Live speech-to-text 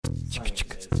Yo,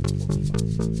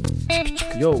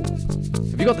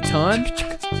 have you got the time?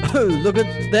 Oh, look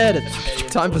at that.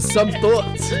 It's time for some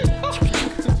thoughts. Would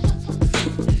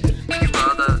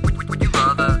you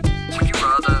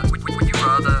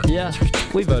rather? Yeah,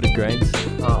 we voted Greens.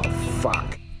 Oh,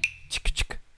 fuck.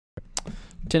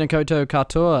 Tēnā koutou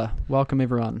katoa. Welcome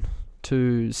everyone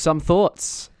to Some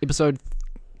Thoughts, episode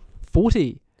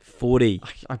 40. 40.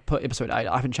 I put episode 8.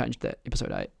 I haven't changed that.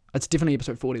 Episode 8. It's definitely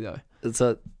episode 40 though. It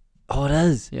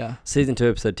is. Yeah. Season 2,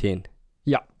 episode 10.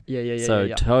 Yeah. So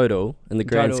total, in the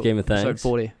grand Total, scheme of things, episode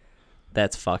 40.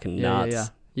 that's fucking Yeah, nuts. yeah.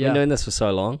 We've been doing this for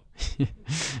so long.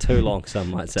 Too long,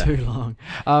 some might say. Too long.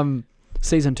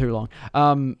 Season too long.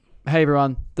 Hey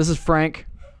everyone, this is Frank.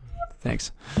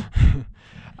 Thanks.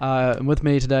 And with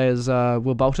me today is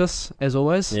Will Baltus, as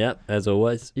always. Yep, as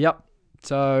always. Yep.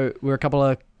 So we're a couple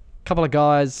of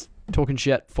guys talking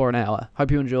shit for an hour.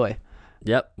 Hope you enjoy.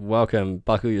 Yep, welcome.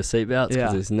 Buckle your seatbelts because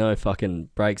Yeah. there's no fucking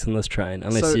brakes on this train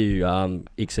unless So- you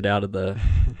exit out of the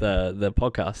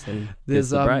podcast and there's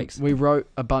the brakes. We wrote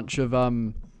a bunch of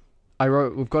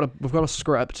we've got a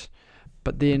script,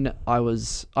 but then I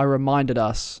reminded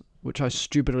us, which I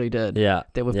stupidly did, Yeah,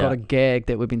 that we've yeah. got a gag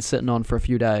that we've been sitting on for a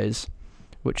few days,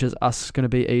 which is us going to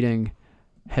be eating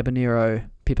habanero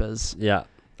peppers. Yeah,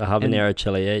 a habanero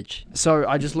chili each. So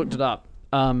I just looked it up.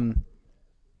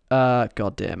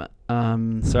 God damn it.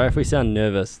 Sorry if we sound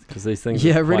nervous because these things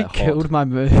Yeah, are it really quite hot. killed my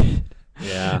mood.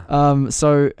 Yeah.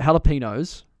 So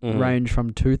jalapenos Mhm. range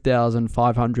from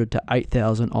 2,500 to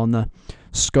 8,000 on the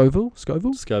Scoville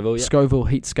Scoville, yeah. Scoville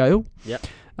heat scale. Yep.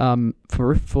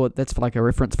 For that's for like a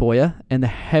reference for you. And the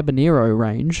habanero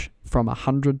range from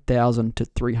 100,000 to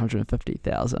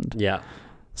 350,000 Yeah.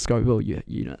 Scoville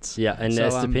units. Yeah, and So,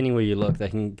 that's depending where you look.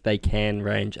 They can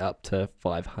range up to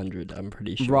 500. I'm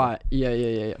pretty sure. Right.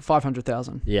 Yeah.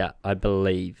 500,000. Yeah, I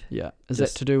believe. Yeah. Is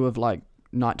Just- that to do with like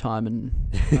nighttime and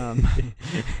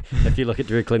If you look it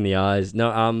directly in the eyes,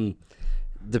 no.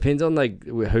 Depends on like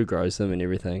who grows them and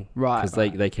everything. right?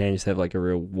 Because they can just have like a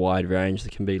real wide range. They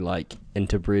can be like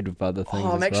interbred with other things.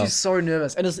 Oh, I'm as actually well. so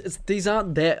nervous. And it's these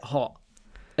aren't that hot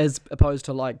as opposed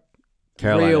to like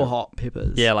Carolina. real hot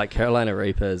peppers. Yeah, like Carolina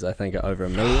Reapers, I think are over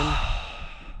 1 million.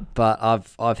 But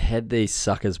I've had these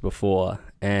suckers before,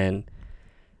 and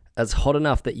it's hot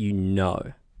enough that you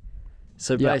know.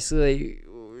 So Yeah. basically,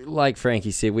 like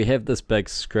Frankie said, we have this big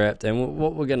script, and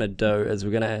what we're gonna do is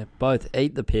we're gonna both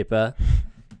eat the pepper,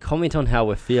 comment on how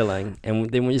we're feeling, and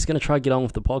then we're just gonna try to get on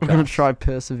with the I'm gonna podcast try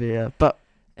persevere, but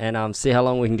and see how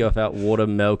long we can go without water,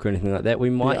 milk, or anything like that.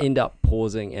 We might Yeah. end up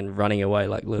pausing and running away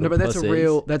like little no, but that's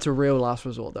pussies. that's a real last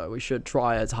resort though. We should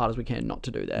try as hard as we can not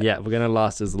to do that. Yeah, we're going to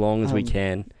last as long as we Um,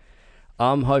 can.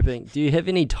 I'm hoping... Do you have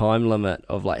any time limit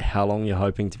of like how long you're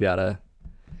hoping to be able to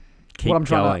keep What I'm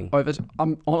going? trying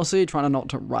I'm honestly trying not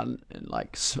to run and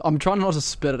like I'm trying not to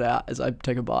spit it out as I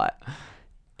take a bite.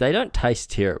 They don't taste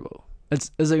terrible.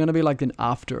 Is it going to be like an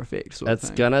after effect sort of It's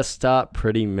thing? going to start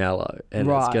pretty mellow and it's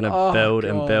Right. going to Oh, build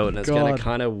and God, build and it's going God. to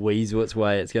kind of weasel its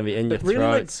way. It's going to be in your It really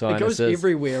throat, like, it sinuses. goes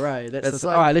everywhere, eh? That's It's the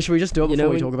like- all right, should we just do it You know before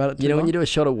we when- talk about it? You know too when you long? do a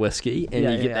shot of whiskey and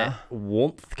Yeah, you get yeah. that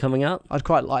warmth coming up? I'd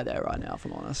quite like that right now, if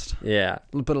I'm honest. Yeah. A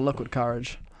little bit of liquid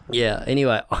courage. Yeah.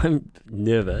 Anyway, I'm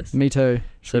nervous. Me too.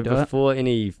 So we do it? before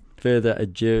any further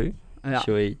ado, Yeah.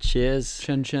 shall we cheers?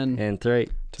 Chin chin. And 3,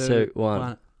 2,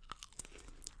 1.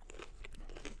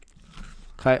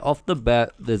 Okay, off the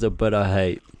bat, there's a bit of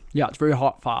heat. Yeah, it's very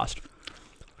hot fast.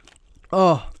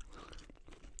 Oh,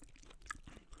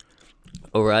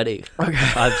 Alrighty.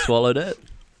 okay. I've swallowed it.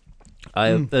 I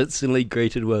am instantly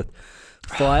greeted with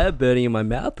fire burning in my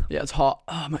mouth. Yeah, it's hot.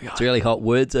 Oh my god. It's really hot.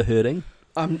 Words are hurting.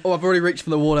 I've already reached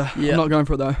for the water. Yeah. I'm not going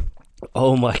for it though.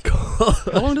 Oh my god.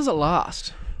 How long does it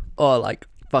last? Oh, like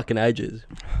fucking ages.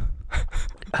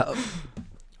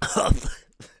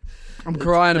 I'm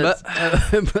crying a bit.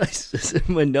 It's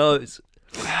in my nose.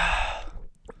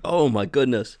 Oh my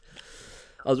goodness.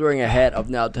 I was wearing a hat. I've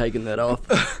now taken that off.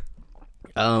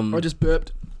 I just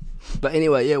burped. But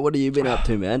anyway, yeah, what have you been up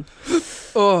to, man?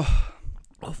 Oh,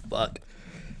 Oh fuck.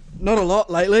 not a lot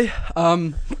lately. Oh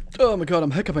my god,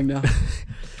 I'm hiccuping now.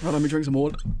 Right, let me drink some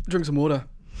water.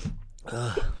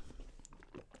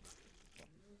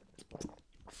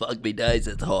 Fuck me days,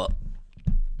 it's hot.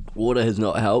 Water has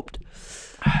not helped.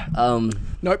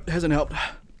 Nope, hasn't helped.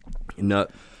 No.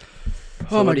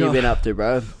 So Oh my what have you god. been up to,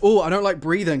 bro? Oh, I don't like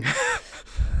breathing.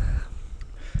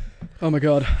 Oh my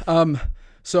god.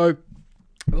 So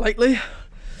lately,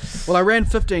 well, I ran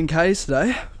 15 Ks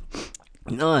today.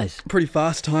 Nice. Pretty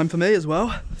fast time for me as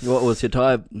well. What was your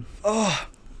time?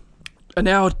 An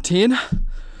hour 10.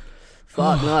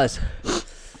 Fuck, nice.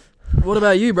 What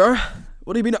about you, bro?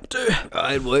 What have you been up to?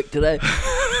 I had work today.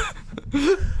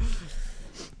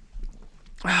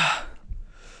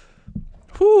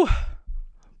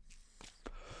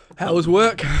 How was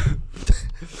work?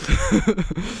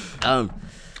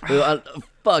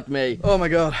 Fuck me. Oh my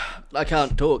god. I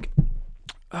can't talk.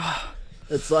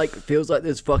 It's like, feels like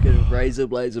there's fucking razor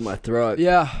blades in my throat.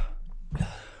 Yeah.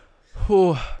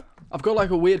 Ooh. I've got like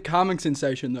a weird calming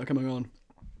sensation though coming on.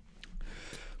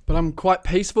 But I'm quite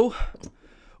peaceful.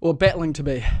 Or battling to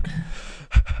be.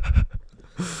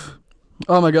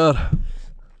 Oh my god.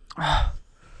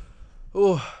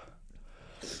 Oh.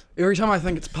 Every time I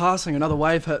think it's passing, another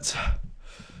wave hits.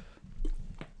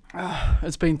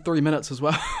 It's been 3 minutes as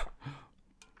well.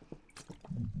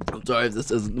 I'm sorry if this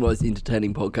isn't the most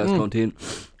entertaining podcast content.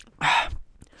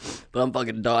 But I'm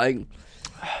fucking dying.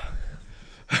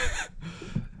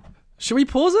 Should we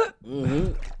pause it?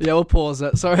 Mm-hmm. Yeah, we'll pause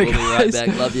it. Sorry, We'll be right guys.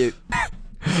 back. Love you.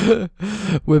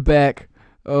 We're back.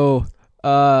 Oh,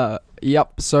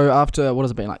 yep. So after, what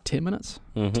has it been, like 10 minutes?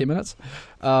 Mhm. 10 minutes?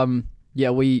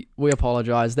 Yeah, we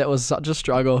apologise. That was such a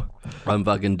struggle. I'm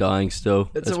fucking dying still.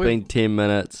 It's It's a been 10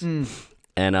 minutes Mm.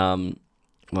 and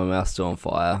my mouth's still on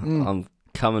fire. Mm. I'm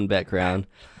coming back round.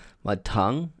 My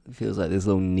tongue feels like there's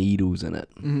little needles in it.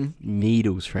 hmm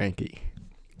Needles, Frankie.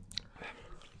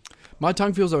 My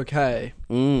tongue feels okay.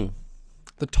 Mm.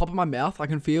 The top of my mouth I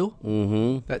can feel.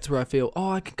 Mm-hmm. That's where I feel,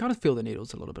 oh, I can kind of feel the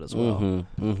needles a little bit as well.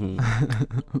 Mm-hmm.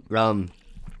 Mm-hmm.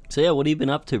 So yeah, what have you been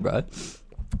up to, bro?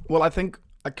 Well, I think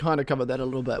I kind of covered that a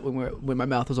little bit when my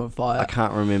mouth was on fire. I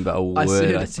can't remember a word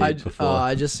I said before.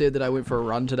 I just said that I went for a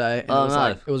run today, and Oh, it was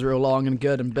nice. like it was real long and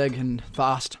good and big and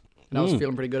fast, and I was Mm.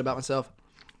 feeling pretty good about myself.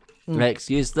 Hey,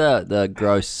 excuse the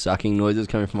gross sucking noises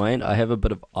coming from my end. I have a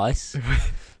bit of ice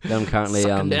that I'm currently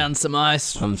Sucking down some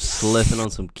ice. I'm slipping on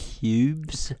some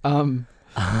cubes.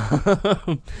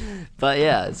 But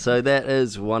yeah, so that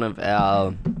is one of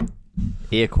our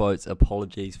air quotes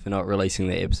apologies for not releasing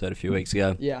that episode a few weeks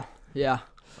ago. Yeah. Yeah.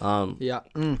 Yeah.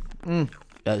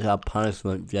 That's our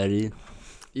punishment, Jaddy.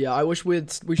 Yeah. I wish we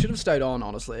should have stayed on.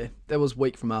 Honestly, that was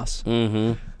weak from us.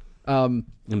 Mm-hmm.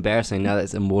 Embarrassing. Now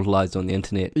that's immortalized on the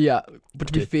internet. Yeah. But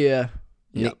to be fair,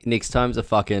 yeah. Next time's a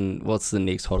fucking, what's the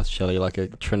next hottest chili? Like a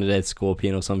Trinidad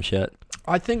Scorpion or some shit.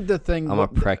 I think the thing. I'm a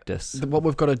practice. What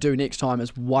we've got to do next time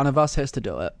is one of us has to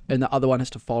do it, and the other one has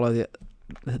to follow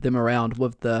them around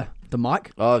with the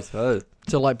mic Oh, so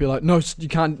to like be like, no, you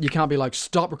can't be like,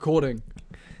 stop recording.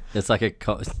 it's like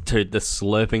dude, the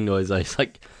slurping noise. I just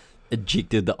like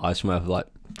ejected the ice from my mouth. Like,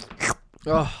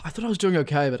 Oh, I thought I was doing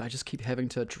okay, but I just keep having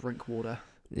to drink water.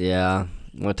 yeah,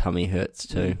 my tummy hurts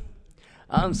too.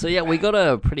 So yeah, we got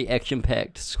a pretty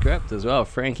action-packed script as well.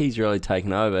 Frankie's really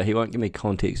taken over. He won't give me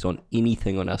context on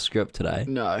anything on our script today.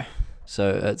 No.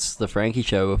 So it's the Frankie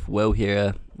Show with Will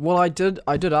here. Well, I did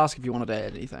ask if you wanted to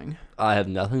add anything. I have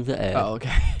nothing to add. Oh,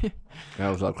 okay. I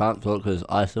was like, I can't talk because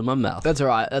ice in my mouth. That's all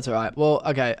right. Well,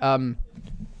 okay.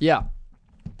 Yeah.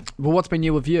 Well, what's been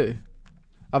new with you?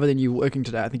 Other than you working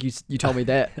today, I think you told me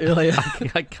that earlier.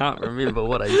 I can't remember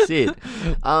what I said.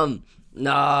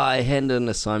 No, I handed an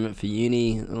assignment for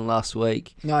uni last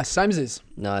week. Nice. Same as this.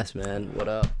 Nice, man. What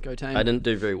up? Go team. I didn't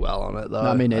do very well on it though.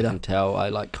 No, me neither. I can tell.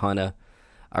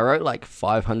 I wrote like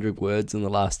 500 words in the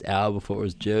last hour before it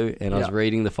was due, and I was Yeah.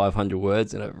 reading the 500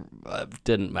 words, and it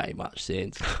didn't make much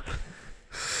sense.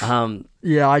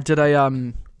 Yeah, I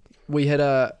did we had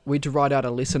to write out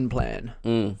a lesson plan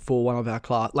for one of our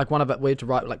class. Like one of it, we had to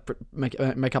write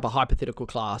make up a hypothetical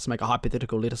class, make a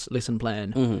hypothetical lesson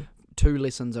plan, Mm-hmm. 2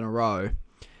 lessons in a row,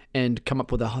 and come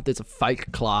up with there's a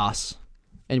fake class,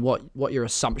 and what your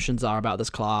assumptions are about this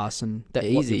class and that. what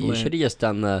Easy. you've You learned. should have just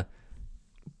done the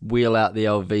wheel out the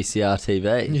old VCR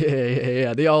TV.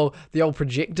 Yeah. The old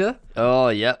projector. Oh,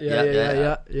 yep.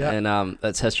 Yeah. And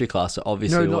that's history class, so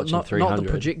obviously No, we're not watching 300. not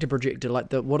the projector.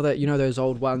 Like what are they? You know those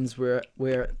old ones where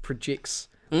it projects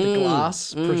the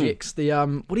glass projects the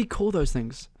What do you call those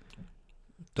things?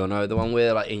 Don't know, the one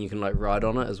where and you can write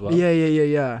on it as well. Yeah.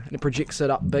 And it projects it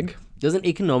up big. There's an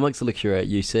economics lecturer at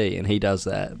UC, and he does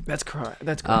that. That's correct.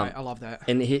 That's great. I love that.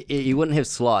 And he wouldn't have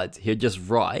slides. He'd just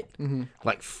write, Mm-hmm.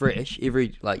 fresh,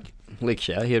 every,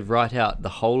 lecture. He'd write out the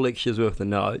whole lecture's worth of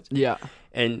notes. Yeah.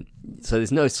 And so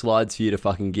there's no slides for you to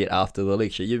fucking get after the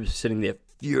lecture. You're just sitting there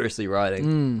furiously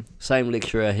writing. Same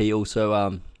lecturer, he also,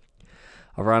 I've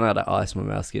run out of ice, my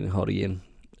mouth's getting hot again.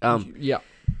 Yeah.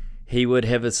 He would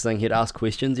have this thing, he'd ask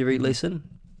questions every lesson.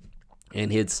 And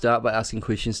he'd start by asking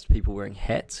questions to people wearing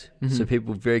hats. So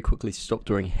people very quickly stopped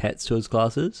wearing hats to his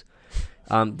classes.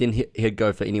 Then he'd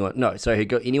go for anyone. No, so he'd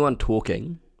go anyone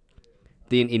talking,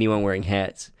 then anyone wearing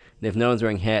hats. And if no one's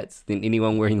wearing hats, then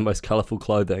anyone wearing the most colourful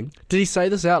clothing. Did he say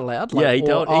this out loud? Yeah, he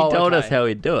told us okay. how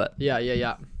he'd do it.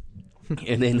 Yeah.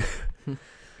 And then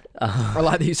Or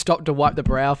like you stop to wipe the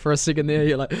brow for a second there.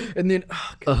 You're like, and then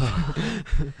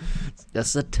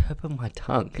That's the tip of my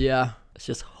tongue. yeah, It's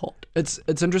just hot. it's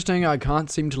interesting. I can't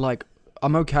seem to like.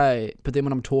 I'm okay, but then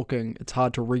when I'm talking, it's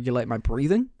hard to regulate my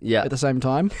breathing Yeah. at the same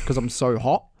time because I'm so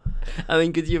hot. I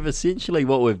mean, because you've essentially,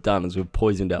 what we've done is we've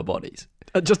poisoned our bodies.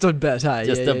 Just a bit, hey.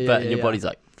 Just yeah, a bit, yeah, and your yeah. body's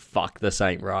like, fuck, this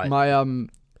ain't right.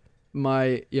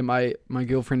 My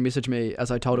girlfriend messaged me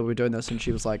as I told her we were doing this, and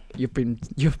she was like, "You've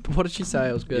what did she say?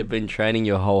 It was good. You've been training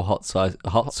your whole hot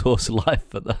sauce life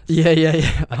for this.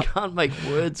 Yeah. I can't make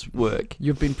words work.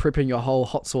 You've been prepping your whole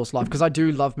hot sauce life because I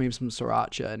do love me some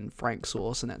sriracha and Frank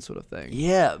sauce and that sort of thing.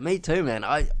 Yeah, me too, man.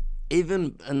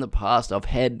 Even in the past, I've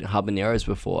had habaneros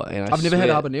before, and I've never had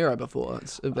a habanero before.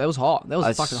 That was hot. That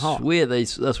was fucking hot. I swear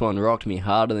this one rocked me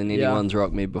harder than anyone's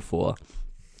rocked me before.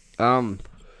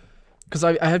 Because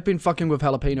I have been fucking with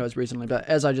jalapenos recently, but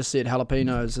as I just said,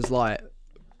 jalapenos is like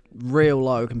real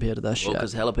low compared to this shit.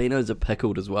 Because jalapenos are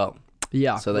pickled as well,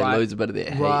 Yeah, so they lose a bit of their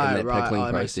heat in that pickling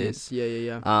that makes process. sense.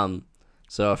 Yeah.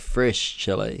 So a fresh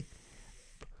chili.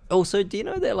 Also, do you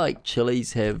know that like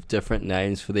chilies have different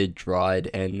names for their dried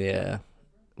and their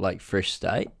like fresh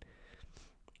state?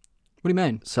 What do you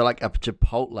mean? So like a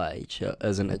chipotle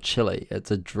isn't a chili; it's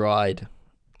a dried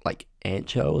like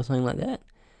ancho or something like that.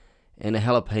 And a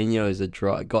jalapeno is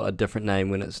got a different name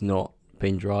when it's not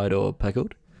been dried or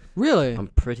pickled. Really? I'm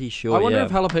pretty sure. I wonder yeah.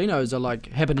 if jalapenos are like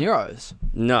habaneros.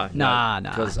 No. Nah.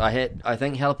 Because I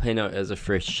think jalapeno is a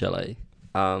fresh chili.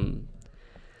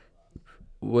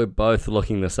 We're both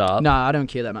looking this up. Nah, I don't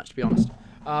care that much to be honest.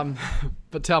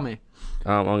 But tell me.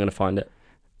 I'm gonna find it.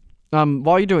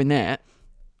 While you're doing that,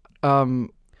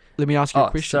 let me ask you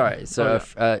a question. Sorry. So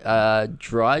dried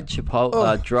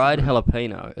dried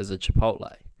jalapeno is a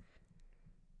chipotle,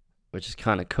 which is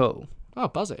kind of cool. Oh,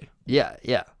 buzzy.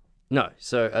 Yeah. No,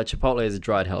 so a chipotle is a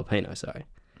dried jalapeno. Sorry.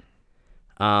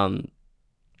 And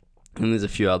there's a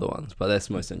few other ones, but that's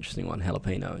the most interesting one: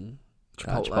 jalapeno and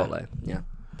chipotle. Yeah.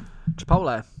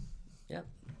 Chipotle. Yeah.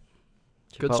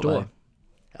 Good Chipotle. store.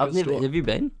 Have you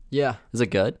been? Yeah. Is it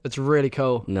good? It's really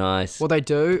cool. Nice. What they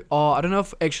do, I don't know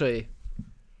if actually,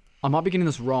 I might be getting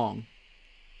this wrong.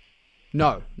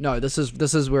 No, this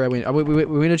is where I went. We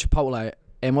went to Chipotle,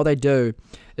 and what they do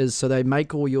is so they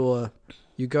make all your,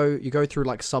 you go through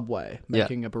like Subway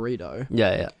making a burrito.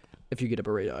 Yeah. If you get a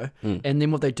burrito, and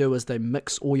then what they do is they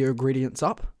mix all your ingredients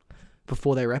up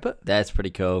before they wrap it, That's pretty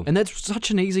cool. and that's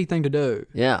such an easy thing to do.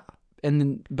 Yeah. And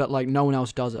then, but like no one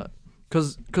else does it,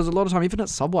 because a lot of time, even at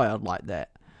Subway, I'd like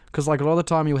that, because like a lot of the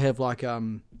time you'll have like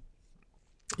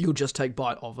you'll just take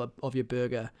bite of your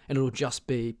burger and it'll just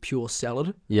be pure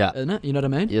salad Yeah. in it. You know what I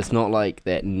mean? It's not like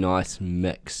that nice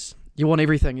mix. You want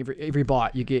everything, every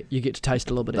bite you get to taste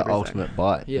a little bit of The everything. ultimate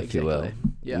bite, Yeah, if you will.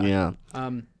 exactly. Yeah.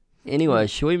 Anyway,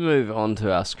 shall we move on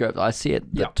to our script? I see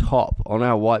at the top on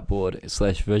our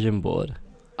whiteboard/vision board,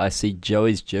 I see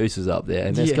Joey's Juices up there,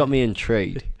 and that's got me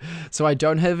intrigued. So I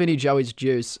don't have any Joey's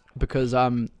juice because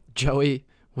Joey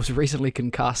was recently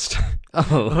concussed.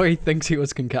 Oh. Or he thinks he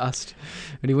was concussed,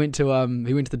 and he went to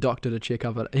the doctor to check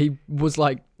up it. He was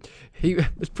like,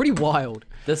 it's pretty wild.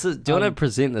 Do you want to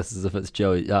present this as if it's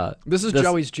Joey? This is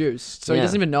Joey's juice, so he Yeah.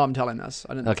 doesn't even know I'm telling this.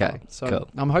 I didn't tell Okay, him. So cool.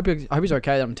 I hope he's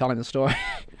okay that I'm telling the story.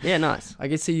 Yeah, nice. I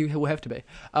guess he will have to be.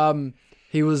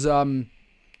 He was.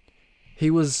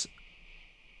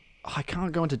 I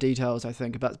can't go into details. I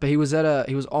think but he was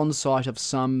on site of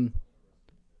some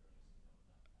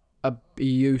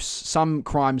abuse, some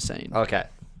crime scene. Okay.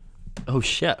 Oh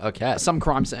shit. Okay. Some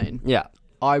crime scene. Yeah.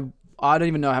 I don't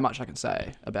even know how much I can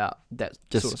say about that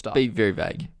Just sort of stuff. be very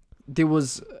vague. There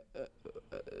was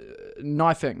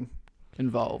knifing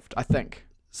involved, I think.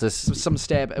 So Some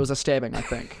stab. It was a stabbing, I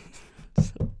think.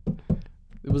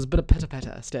 It was a bit of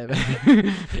pitter-patter stabbing.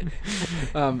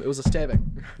 It was a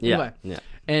stabbing. yeah. Anyway, Yeah.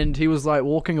 and he was like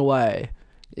walking away,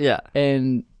 Yeah.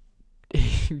 and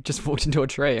he just walked into a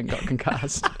tree and got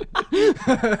concussed. Do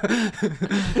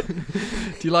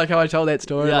you like how I told that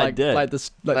story? Yeah, I like, did. Like the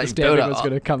Like, stabbing build it was up.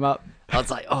 going to come up. I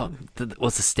was like, oh,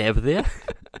 was the stab there?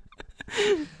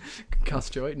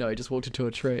 Concussed Joey? No, he just walked into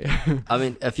a tree. I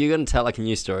mean, if you're gonna tell like a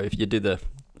news story, if you do the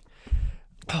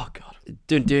Oh god.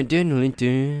 dun dun dun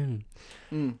dun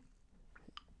dun.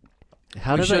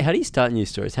 How do you start news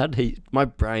stories? My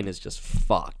brain is just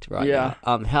fucked right Yeah.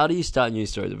 now. How do you start news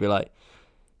stories? It'd be like,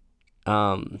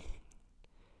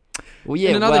 well, yeah.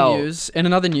 In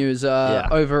another news, Yeah.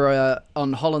 over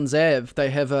on Hollands Ave,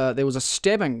 there was a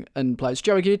stabbing in place.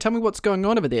 Joey, can you tell me what's going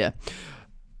on over there?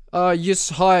 Yes,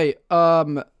 hi.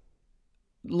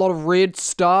 Lot of red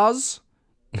stars,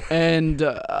 and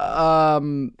I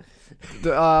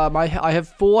have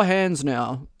 4 hands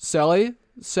now. Sally,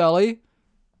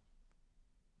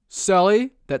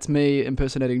 Sally, that's me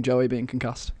impersonating Joey being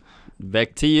concussed.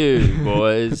 Back to you,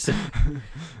 boys.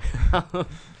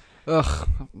 Ugh,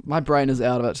 my brain is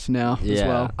out of it now as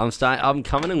well. I'm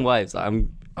coming in waves.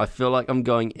 I feel like I'm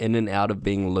going in and out of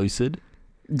being lucid.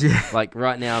 Yeah. Like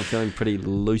right now I'm feeling pretty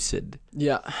lucid.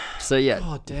 Yeah. So yeah.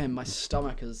 Oh damn, my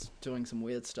stomach is doing some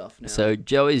weird stuff now. So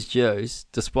Joey's juice,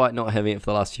 despite not having it for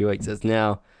the last few weeks, is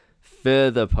now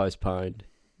further postponed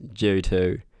due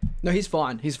to No, he's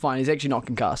fine. He's fine. He's actually not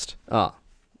concussed. oh.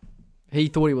 He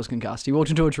thought he was concussed. He walked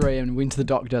into a tree and went to the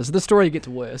doctor. So the story gets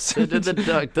worse. Did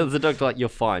the doctor like, you're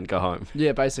fine, go home?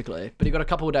 Yeah, basically. But he got a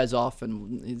couple of days off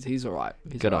and he's all right.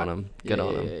 Good on him. Good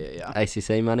on him. Yeah.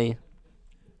 ACC money,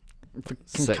 For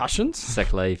concussions?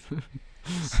 sick leave.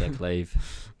 Sick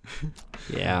leave.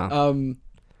 Yeah.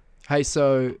 Hey,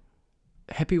 so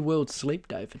happy World Sleep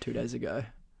Day for 2 days ago.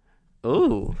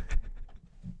 Ooh.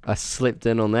 I slipped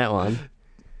in on that one.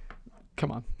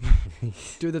 Come on.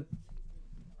 Do the...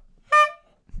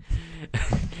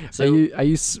 So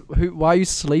why are you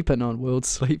sleeping on World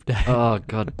Sleep Day? oh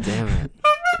god damn it.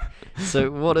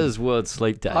 So what is World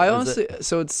Sleep Day? I Is honestly, it,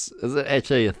 so it's, is it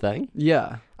actually a thing?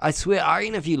 yeah, I swear, I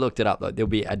reckon if you looked it up though, there'll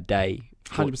be a day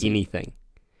for 100%. anything.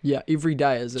 yeah, every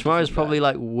day is a Tomorrow's different probably day.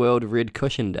 like World Red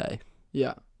Cushion Day.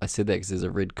 Yeah, I said that because there's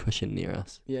a red cushion near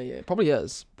us. yeah, it probably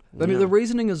is. I mean, Yeah. the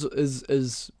reasoning is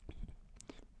it's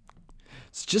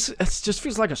just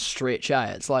feels like a stretch, eh?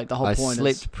 It's like the whole I point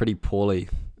slept is, pretty poorly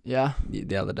yeah.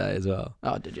 the other day as well.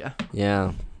 Oh, did you?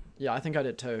 Yeah. Yeah, I think I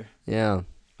did too. Yeah.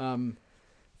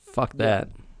 Fuck Yeah. that.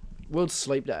 World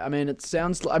Sleep Day. I mean, it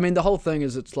sounds. I mean, the whole thing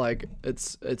is. It's like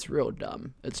it's real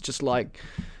dumb. It's just like,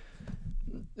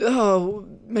 oh,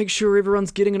 make sure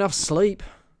everyone's getting enough sleep.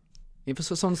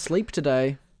 Emphasis on sleep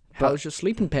today. How's your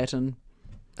sleeping pattern?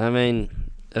 I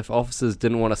mean, if officers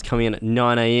didn't want us coming in at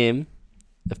 9 a.m,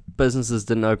 if businesses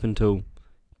didn't open till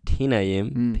 10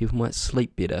 a.m, people might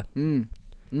sleep better. You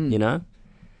know?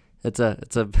 It's a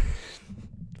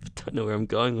I don't know where I'm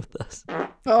going with this.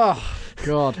 Oh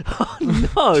God!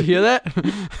 No, Did you hear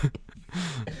that?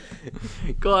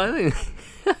 God, I think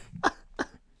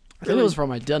I think it was from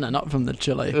my dinner, not from the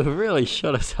chili. we really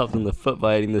shot ourselves in the foot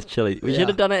by eating this chili. We Yeah. should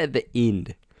have done it at the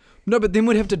end. No, but then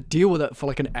we'd have to deal with it for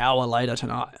like an hour later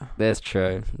tonight. That's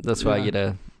true. That's why I Yeah. get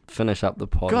to finish up the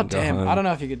pod. God and go damn! home. I don't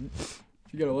know if you could. If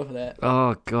you got a whiff of that.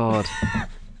 Oh God.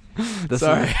 This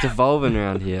Sorry. is devolving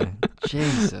around here.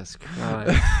 Jesus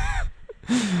Christ.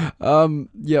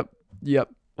 Yep.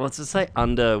 What's it say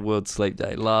under World Sleep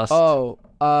Day? Last Oh,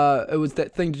 it was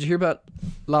that thing. Did you hear about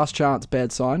Last Chance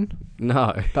Bad Sign?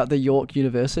 No. About the York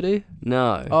University?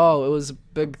 No. Oh, it was a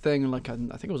big thing. Like I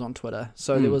think it was on Twitter.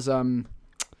 So there was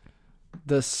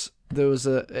there was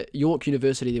at York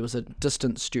University. There was a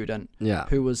distant student Yeah.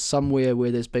 who was somewhere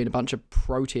where there's been a bunch of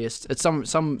protests. It's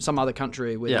some other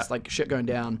country where Yeah. there's like shit going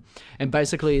down, and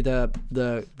basically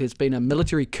there's been a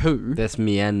military coup. That's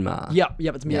Myanmar. Yep,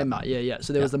 it's Yeah. Myanmar. Yeah.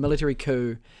 So there was the military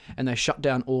coup, and they shut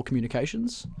down all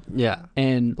communications, Yeah.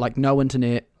 and like no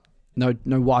internet, no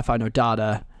Wi-Fi, no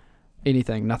data,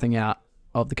 anything, nothing out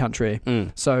of the country.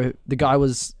 So the guy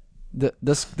was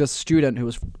this student who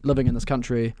was living in this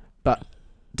country, but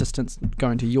distance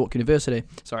going to York University.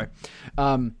 Sorry,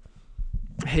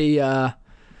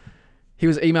 he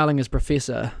was emailing his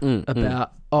professor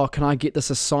about, oh, can I get this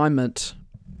assignment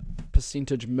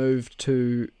percentage moved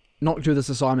to not do this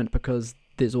assignment because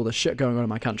there's all this shit going on in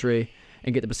my country,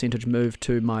 and get the percentage moved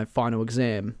to my final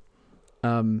exam.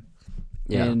 And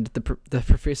the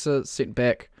professor sent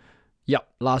back, yep,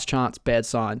 last chance, bad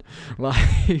sign. Like,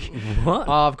 What?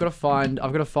 oh, I've got to find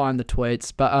the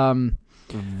tweets, but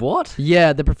What?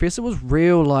 yeah, the professor was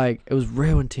real, like, it was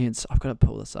real intense. I've got to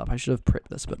pull this up. I should have prepped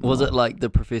this, but Was it like the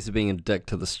professor being a dick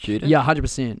to the student? Yeah,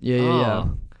 100%. Yeah.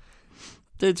 Oh.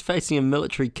 Dude's facing a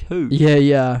military coup.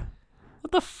 Yeah.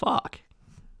 What the fuck?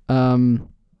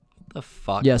 The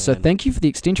fuck? Yeah, so man? thank you for the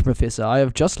extension, Professor. I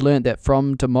have just learnt that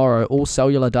from tomorrow, all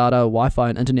cellular data, Wi-Fi,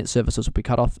 and internet services will be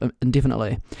cut off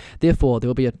indefinitely. Therefore, there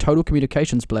will be a total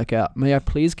communications blackout. May I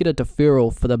please get a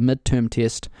deferral for the midterm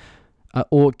test,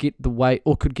 or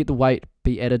could get the weight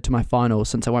be added to my final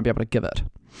since I won't be able to give it?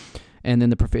 And then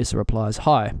the professor replies,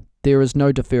 hi, there is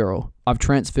no deferral. I've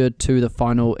transferred to the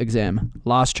final exam.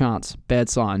 Last chance, bad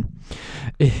sign.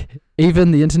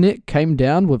 Even the internet came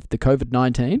down with the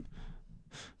COVID-19.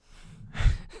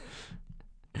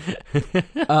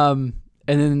 And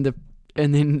then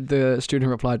the student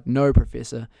replied, "No,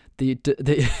 professor. The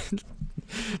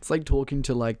it's like talking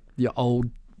to like your old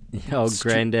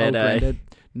Granddad, eh? granddad.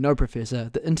 No, professor.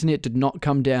 The internet did not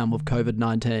come down with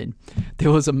COVID-19.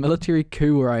 There was a military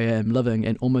coup where I am living,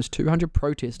 and almost 200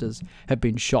 protesters have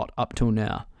been shot up till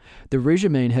now. The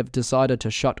regime have decided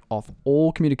to shut off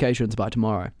all communications by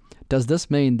tomorrow. Does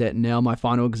this mean that now my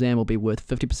final exam will be worth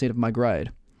 50% of my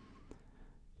grade?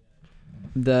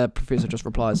 The professor just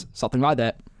replies, something like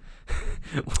that.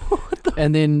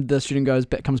 And then the student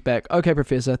comes back, okay,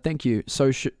 professor, thank you. So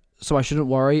I shouldn't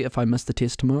worry if I miss the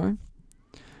test tomorrow?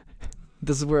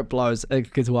 This is where it blows.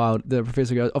 It gets wild. The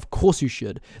professor goes, of course you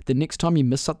should. The next time you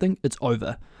miss something, it's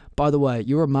over. By the way,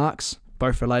 your remarks,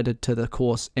 both related to the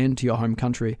course and to your home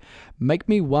country, made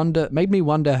me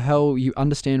wonder how you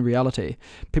understand reality.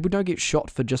 People don't get shot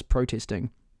for just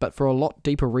protesting, but for a lot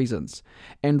deeper reasons.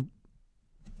 And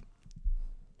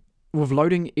with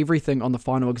loading everything on the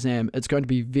final exam, it's going to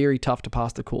be very tough to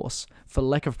pass the course, for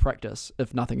lack of practice,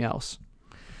 if nothing else.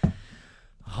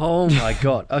 Oh my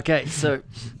god. Okay, so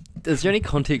is there any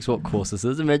context what course this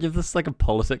is? Imagine if this is like a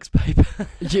politics paper.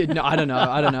 Yeah, no, I don't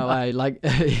know. Like,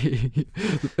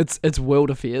 it's world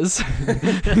affairs.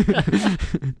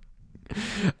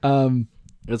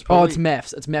 It's probably, it's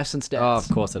maths. It's maths and stats. Oh, of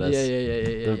course it is.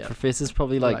 Yeah. The professor's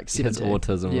probably like his 17.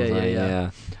 autism.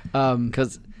 Yeah.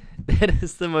 Because that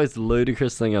is the most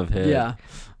ludicrous thing I've heard. Yeah.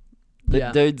 The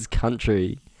dude's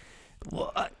country.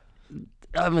 What?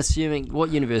 I'm assuming, what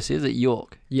university is it?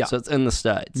 York. Yeah. So it's in the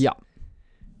States. Yeah.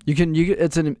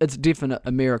 It's definite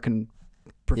American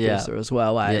professor as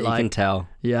well. Yeah, you can tell.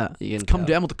 Yeah. You can Come tell.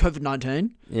 down with the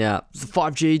COVID-19. Yeah. The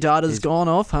 5G data's gone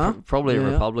off, huh? Probably a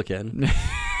Yeah. Republican.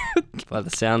 By the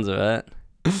sounds of it.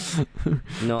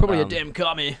 Not, Probably a damn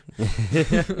commie.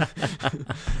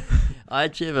 I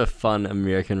actually have a fun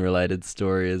American-related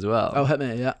story as well. Oh, hit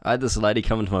me, yeah. I had this lady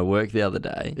come into my work the other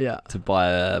day to buy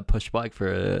a push bike for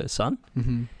her son.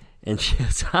 Mm-hmm. And she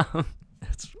was,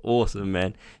 it's awesome,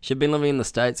 man. She'd been living in the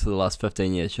States for the last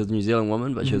 15 years. She was a New Zealand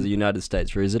woman, but she was a United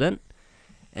States resident.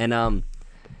 And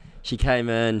she came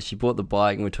in, she bought the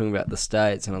bike, and we're talking about the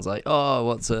States. And I was like, oh,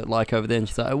 what's it like over there? And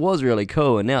she's like, it was really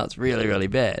cool, and now it's really, really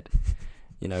bad.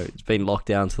 You know, it's been locked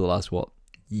down for the last,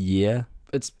 year?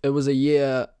 It was a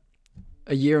year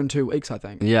and 2 weeks, I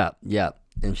think. Yeah.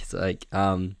 And she's like,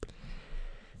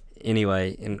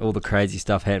 anyway, and all the crazy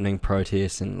stuff happening,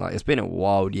 protests, and like, it's been a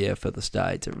wild year for the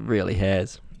States. It really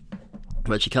has.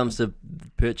 But she comes to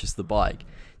purchase the bike.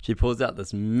 She pulls out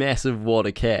this massive wad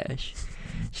of cash.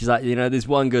 She's like, there's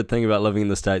one good thing about living in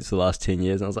the States for the last 10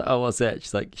 years. And I was like, oh, what's that?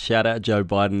 She's like, shout out Joe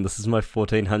Biden. This is my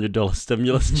 $1,400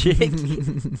 stimulus check.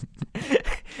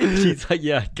 She's like,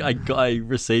 yeah, I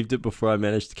received it before I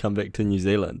managed to come back to New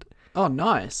Zealand. Oh,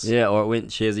 nice. Yeah, or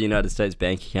she has a United States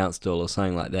bank account still or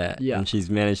something like that. Yeah. And she's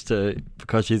managed to,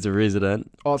 because she's a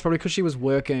resident. Oh, it's probably because she was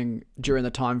working during the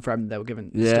time frame they were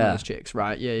given stimulus checks,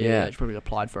 right? Yeah. She probably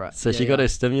applied for it. So she got her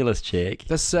stimulus check.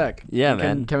 That's sick. Yeah,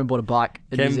 man. Came and bought a bike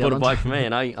in Came New and bought a Zealand. bike for me,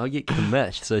 and I get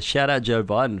commissioned. So shout out Joe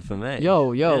Biden for me.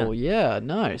 Yo, yeah,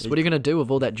 nice. What are you going to do with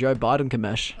all that Joe Biden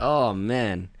commish? Oh,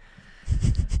 man.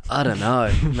 I don't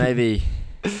know. Maybe...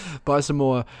 Buy some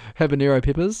more habanero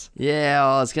peppers. Yeah,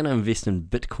 I was going to invest in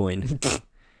Bitcoin.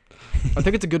 I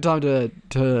think it's a good time to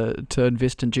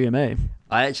invest in GME.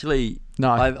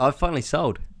 No. I've finally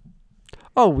sold.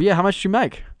 Oh, yeah, how much did you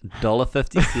make?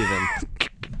 $1.57.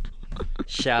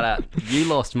 Shout out. You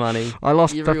lost money. I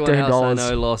lost Everyone else I $15.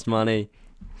 know lost money.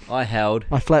 I held.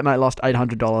 My flatmate lost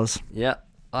 $800. Yep.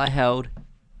 I held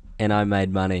and I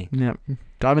made money. Yep.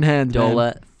 Diamond hands, man.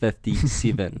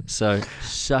 $1.57. So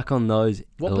suck on those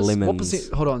lemons. What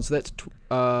percent? Hold on. So that's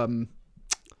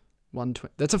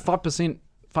 120. That's a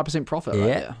 5% profit. Yeah,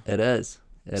 right there. it is.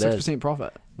 It 6%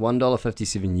 profit.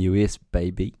 $1.57 US,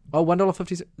 baby. Oh,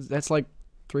 $1.50. That's like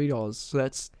 $3. So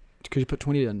that's because you put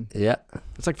 20 in. Yeah.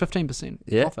 It's like 15%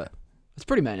 Yeah. profit. It's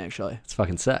pretty mean, actually. It's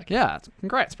fucking sick. Yeah.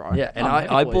 Congrats, bro. Yeah, and I'm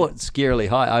happy I for you. bought scarily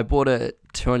high. I bought it at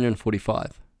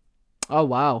 245. Oh,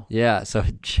 wow. Yeah, so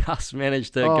it just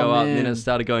managed to Oh, go up, and then man. it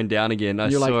started going down again. I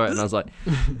You're saw like, it, and I was like,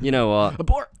 you know what?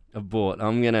 Abort.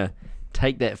 I'm going to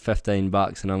take that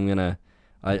 $15, and I'm going to...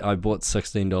 I bought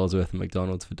 $16 worth of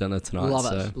McDonald's for dinner tonight.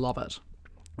 Love it.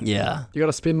 Yeah. You got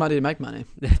to spend money to make money.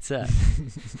 That's it.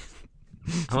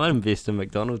 I might invest in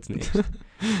McDonald's next.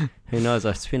 Who knows?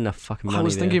 I spend enough fucking money I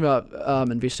was there. thinking about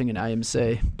investing in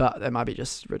AMC, but that might be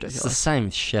just It's the ridiculous. same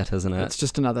shit, isn't it? It's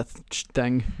just another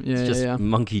thing. Yeah, It's just yeah.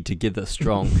 monkey together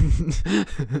strong.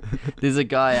 There's a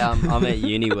guy I'm at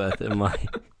uni with in my...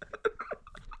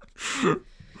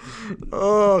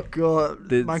 Oh god,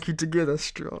 There's- monkey together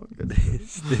strong.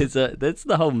 That's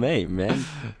the whole meme, man.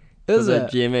 Is For the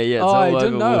it? GME, yeah, it's Oh, I all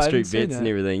didn't over know, Wall I Street hadn't seen bets and that.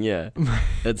 everything, yeah.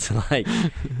 It's like,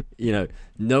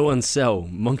 no one sell,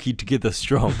 monkey together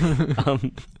strong.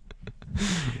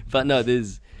 But no,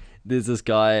 there's this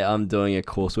guy I'm doing a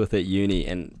course with at uni,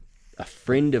 and a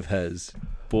friend of his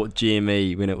bought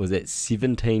GME when it was at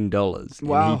 $17.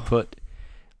 Wow. And he put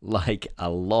like a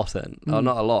lot in. Oh,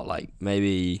 not a lot, like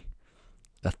maybe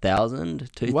 1,000,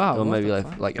 Wow, or what maybe the like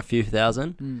fuck? like a few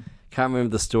thousand. Can't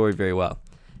remember the story very well,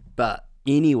 but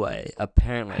anyway,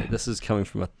 apparently this is coming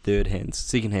from a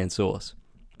second-hand source.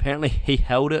 Apparently he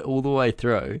held it all the way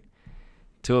through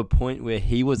to a point where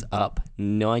he was up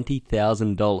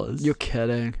 $90,000. You're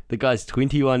kidding. The guy's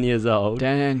 21 years old,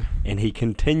 Dang. and he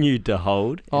continued to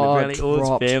hold. And Oh, apparently all his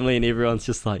dropped. family and everyone's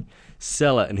just like,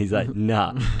 sell it. And he's like,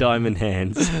 nah, diamond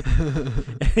hands.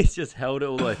 And he's just held it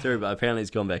all the way through, but apparently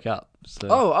it's gone back up. So.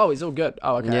 Oh, he's all good.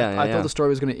 Oh, okay. Yeah, I yeah. thought the story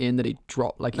was going to end that he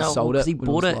dropped, like he sold it. He when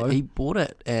bought was it. low. He bought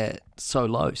it at so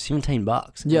low,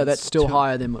 $17. Yeah, And that's it's still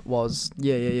higher than it was.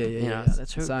 Yeah. You know, That's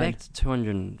it's insane. back to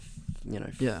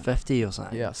 250 or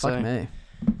something. Yeah, so, fuck me.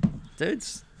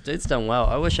 Dude's done well.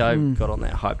 I wish I got on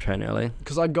that hype train early.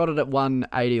 Because I got it at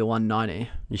 180 or 190.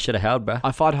 You should have held, bruh.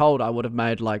 If I'd held, I would have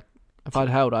made like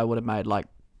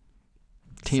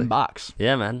 10 bucks.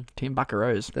 Yeah, man. 10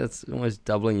 buckaroos. That's almost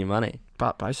doubling your money.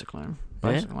 But basically.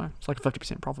 It's like a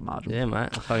 50% profit margin. Yeah,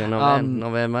 mate. Fucking not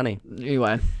bad money.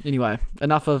 Anyway,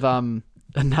 enough of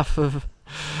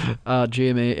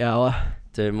GME hour.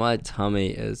 Dude, my tummy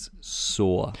is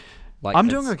sore. Like I'm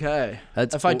doing okay.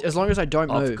 It's As long as I don't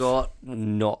move. I've got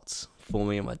knots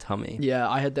forming in my tummy. Yeah,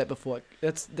 I had that before.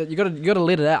 You gotta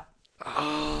let it out.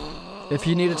 If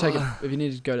you need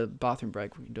to go to the bathroom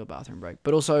break, we can do a bathroom break.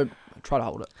 But also try to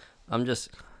hold it. I'm just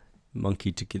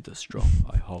monkey together strong.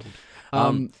 I hold.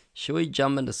 Should we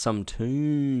jump into some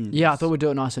tunes? Yeah, I thought we'd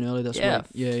do it nice and early this week.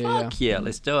 Yeah,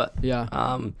 let's do it. Yeah.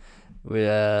 We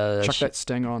Chuck that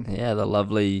sting on. Yeah, the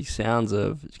lovely sounds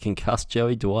of concussed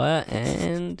Joey Dwyer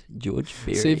and George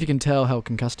Berry. See if you can tell how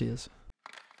concussed he is.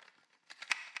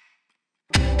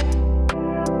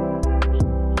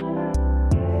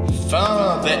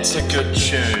 That's a good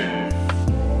tune.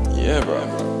 Yeah,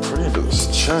 bro. Pretty into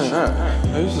this tune, eh?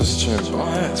 Who's this tune? Oh,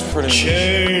 yeah, it's pretty.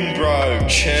 Tune, bro.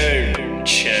 Tune.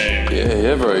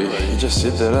 Yeah, bro. You just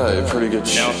said that, eh? Pretty good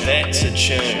Now tune. that's a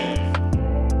tune.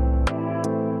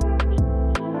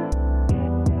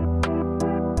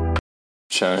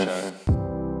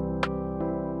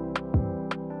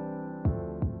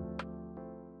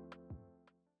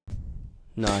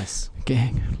 Nice.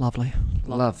 Gang, lovely.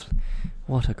 Love.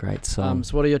 What a great song.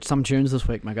 So what are some tunes this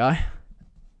week, my guy?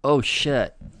 Oh,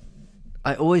 shit.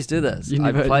 I always do this. You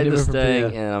I never- play you this never prepare.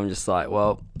 thing and I'm just like,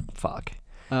 well, fuck.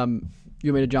 You want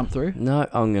me to jump through? No,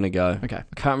 I'm going to go. Okay.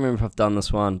 I can't remember if I've done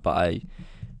this one, but I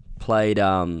played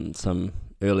some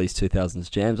early 2000s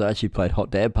jams. I actually played Hot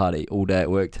Dad Party all day at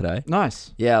work today.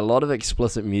 Nice. Yeah, a lot of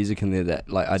explicit music in there that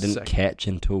like I didn't Sick. catch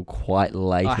until quite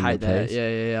late I in hate the that. piece.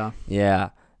 Yeah.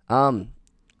 Yeah.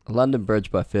 London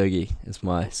Bridge by Fergie is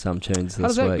my some tunes How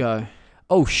this does that week. go?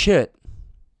 Oh shit.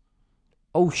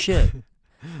 Oh shit.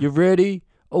 You ready?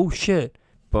 Oh shit.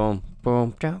 Boom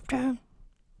boom dum dum.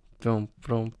 Boom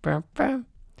boom bum bum.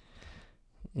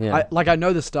 Yeah. I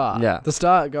know the start. Yeah. The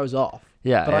start goes off.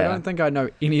 yeah. But yeah. I don't think I know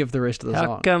any of the rest of the How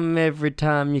song. come every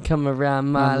time you come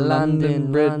around my My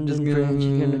London London Bridge Bridge, is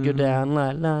you're gonna go gonna- down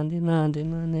like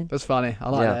London? That's funny. I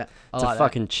like Yeah. that. I It's like a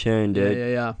fucking tune, that. dude.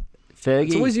 Yeah. Fergie.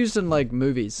 It's always used in like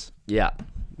movies. Yeah.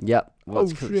 Yep. Oh,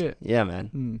 it's 'cause- shit. Yeah,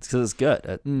 man. Mm. It's because it's good.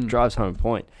 It drives home a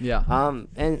point. Yeah.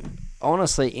 And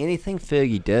honestly, anything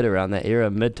Fergie did around that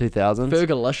era, mid 2000s.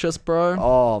 Fergalicious, bro.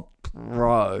 Oh,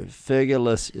 bro,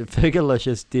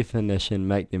 Fergalicious definition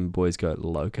make them boys go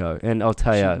loco. And I'll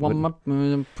tell you,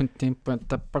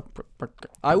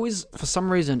 I always, for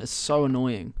some reason, it's so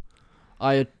annoying.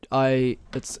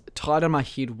 It's tied in my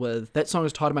head with that song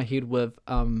is tied in my head with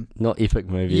not Epic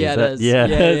Movie. yeah, is it it? is. Yeah,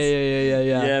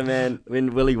 Yeah. Yeah, man.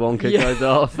 When Willy Wonka Yeah. goes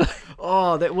off,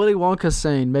 Oh, that Willy Wonka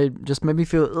scene made me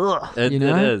feel ugh. it you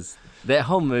know? it is. That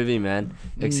whole movie, man.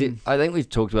 Except, I think we've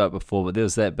talked about it before, but there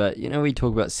was that. But we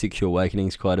talk about sexual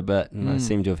awakenings quite a bit, and I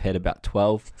seem to have had about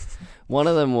 12. One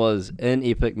of them was in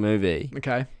Epic Movie.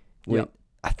 Okay. when- Yep.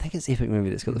 I think it's Epic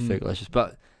Movie that's got the Fergalicious,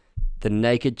 but the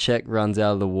naked chick runs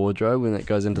out of the wardrobe when it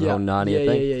goes into the whole Narnia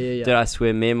thing. Yeah. Dude, I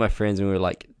swear, me and my friends, when we were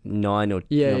like 9 or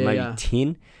maybe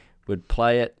 10, would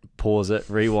play it, pause it,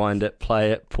 rewind it,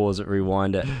 play it, pause it,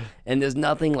 rewind it. And there's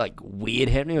nothing like weird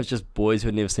happening. It was just boys who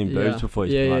had never seen boobs before.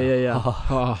 You'd be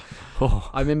like, Oh.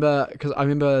 I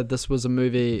remember this was a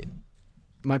movie.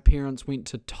 My parents went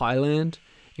to Thailand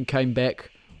and came back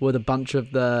with a bunch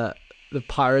of the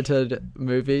pirated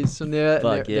movies in there. And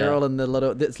Fuck, they're yeah. all in the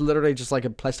little. It's literally just like a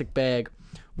plastic bag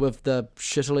with the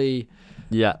shittily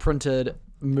Yeah. printed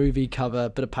movie cover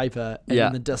bit of paper and Yeah.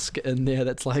 then the disc in there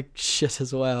that's like shit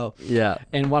as well. Yeah.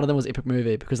 And one of them was Epic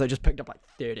Movie because they just picked up like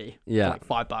 30 Yeah. for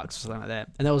like $5 or something like that.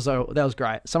 And that was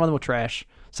great. Some of them were trash,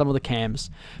 some of the cams,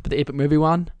 but the Epic Movie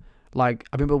one, Like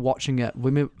I remember watching it.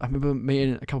 I remember me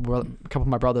and a couple of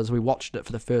my brothers. We watched it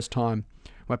for the first time.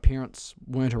 My parents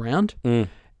weren't around, and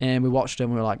we watched it.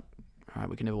 and We were like, "All right,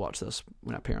 we can never watch this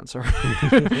when our parents are."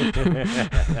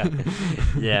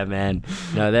 Yeah, man.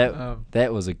 No,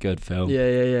 that was a good film.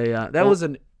 Yeah. That was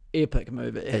an epic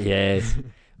movie. Yes.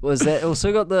 Was that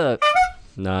also got the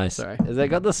nice? Sorry. Has that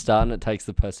got the star and it takes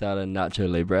the piss out of Nacho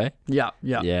Libre? Yeah.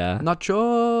 Yeah.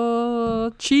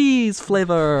 Nacho cheese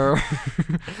flavor.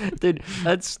 Dude,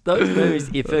 those movies,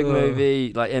 epic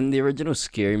movie, like in the original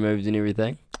Scary movies and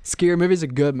everything. Scary movies are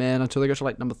good, man. Until they got to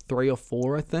like number 3 or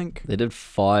 4, I think. They did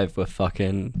 5 with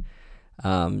fucking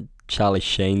Charlie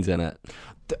Sheen's in it.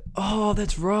 Oh,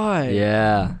 that's right.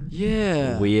 Yeah.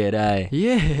 Yeah. Weird, eh?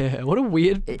 Yeah. What a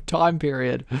weird time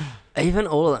period. Even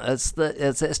all of it, it's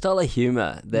that style of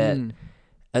humour that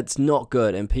it's not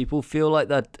good, and people feel like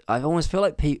that. I almost feel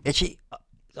like people. Actually,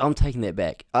 I'm taking that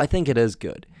back. I think it is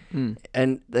good,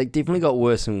 and they definitely got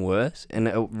worse and worse, and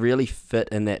it really fit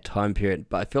in that time period.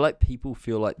 But I feel like people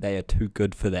feel like they are too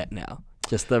good for that now.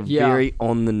 Just the very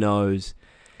on the nose.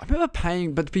 I remember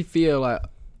paying, but to be fair, like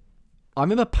I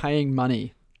remember paying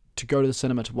money to go to the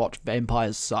cinema to watch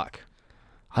Vampires Suck.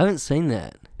 I haven't seen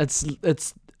that.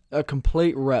 It's a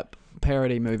complete rip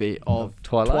parody movie of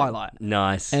Twilight.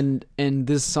 Nice. And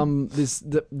there's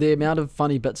the amount of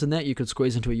funny bits in that you could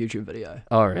squeeze into a YouTube video.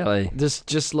 Oh, really?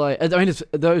 Just like, I mean,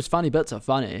 those funny bits are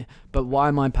funny, but why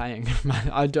am I paying?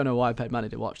 I don't know why I paid money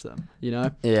to watch them, you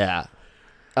know? Yeah.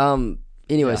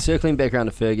 Anyway, circling back around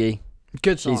to Fergie.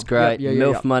 Good song. She's great. Yeah,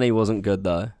 MILF Money wasn't good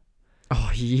though. Oh,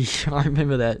 yeah, I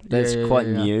remember that. That's quite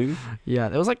new. Yeah,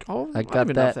 it was like, I got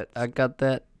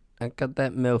that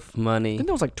MILF Money. I think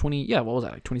that was like 20, what was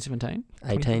that, like 2017?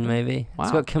 18 maybe. Wow.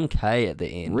 It's got Kim K at the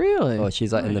end. Really? Oh,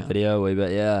 she's like in the video a wee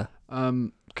bit, yeah.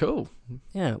 Cool.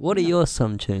 Yeah. What are your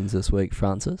some tunes this week,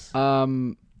 Francis?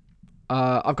 I've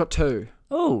got 2.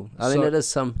 Oh, I mean it is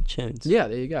some tunes. Yeah,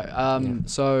 there you go.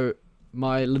 So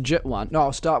my legit one. No,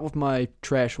 I'll start with my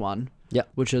trash one. Yeah.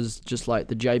 Which is just like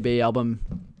the JB album.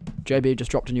 JB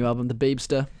just dropped a new album. The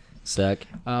Beebster. Sick.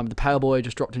 The Pale Boy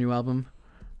just dropped a new album.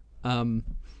 And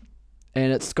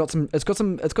it's got some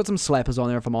slappers on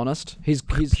there, if I'm honest. He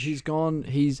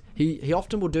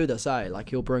often will do this, like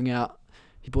he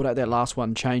brought out that last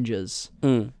one, Changes,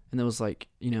 and there was like,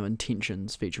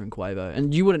 Intentions featuring Quavo,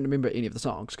 and you wouldn't remember any of the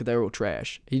songs because they were all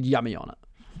trash. He'd Yummy on it.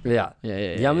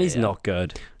 Yeah. Yummy's not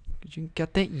good. You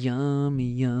got that yummy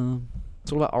yum.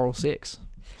 It's all about oral sex.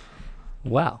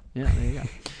 Wow. Yeah, there you go.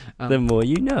 The more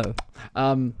you know.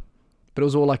 But it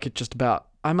was all like just about,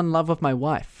 I'm in love with my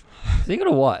wife. So you got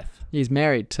a wife? He's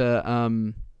married to I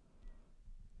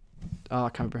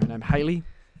can't remember her name. Hailey.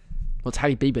 Well, it's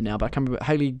Hailey Bieber now, but I can't remember.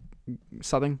 Hailey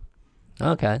something.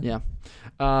 Okay. Yeah.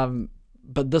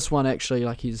 But this one actually,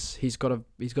 like he's got a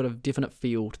definite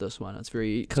feel to this one. It's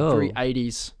very very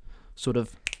 80s sort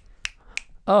of.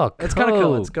 Oh, cool. It's kind of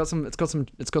cool. It's got some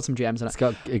jams in it.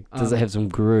 Does it have some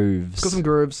grooves? It's got some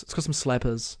grooves. It's got some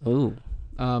slappers. Ooh.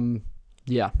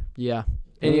 Yeah.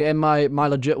 And my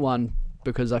legit one,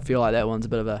 because I feel like that one's a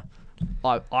bit of a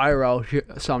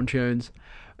IRL some tunes,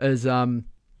 is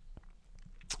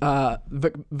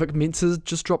Vic Mensa's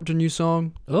just dropped a new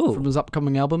song from his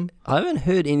upcoming album. I haven't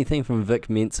heard anything from Vic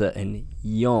Mensa in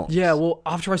yonks. Yeah, well,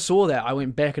 after I saw that, I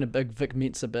went back in a big Vic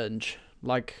Mensa binge.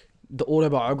 Like the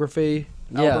autobiography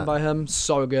album by him,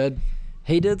 so good.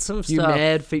 He did some stuff. You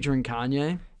Mad featuring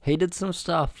Kanye. He did some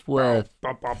stuff with.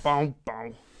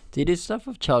 Did he do stuff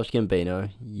with Charles Gambino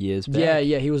years back?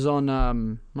 Yeah, he was on.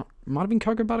 Might have been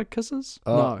Cocoa Butter Kisses.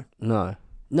 No,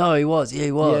 he was. Yeah,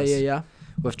 he was. Yeah.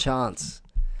 With Chance.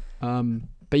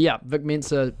 But yeah, Vic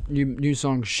Mensa new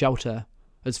song Shelter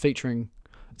is featuring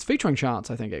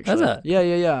Chance, I think, actually. Is it?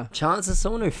 Yeah. Chance is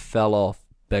someone who fell off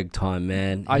big time,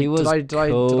 man. He was did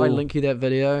cool. I link you that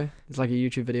video? It's like a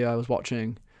YouTube video I was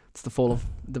watching. It's the fall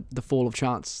of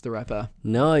Chance, the rapper.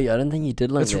 No, I don't think you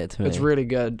did link that to me. It's really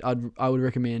good. I would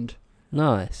recommend.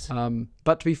 Nice.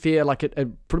 But to be fair, like it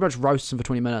pretty much roasts him for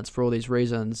 20 minutes for all these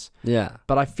reasons. Yeah.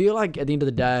 But I feel like at the end of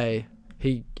the day,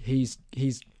 he's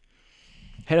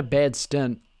had a bad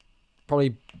stint, probably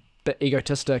a bit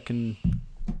egotistic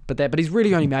but he's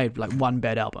really only made like one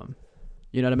bad album.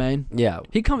 You know what I mean? Yeah.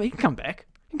 He can come back.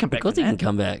 He can come back. Of course he can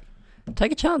come back.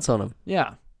 Take a chance on him.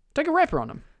 Yeah. Take a rapper on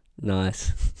him.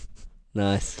 Nice.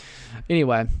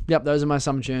 Anyway, yep, those are my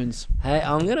some tunes. Hey,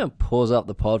 I'm going to pause up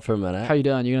the pod for a minute. How you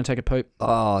doing? You going to take a poop?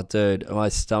 Oh, dude, my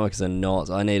stomach is in knots.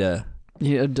 I need to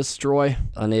evacuate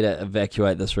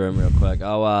this room real quick.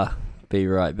 I'll be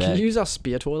right back. Can you use our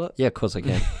spare toilet? Yeah, of course I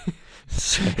can.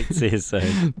 See you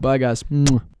soon. Bye, guys.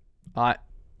 Alright,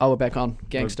 Oh, we're back on.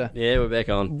 Gangster. Yeah, we're back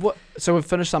on. What? So we've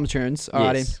finished Summer Tunes.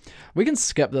 Alrighty. Yes. We can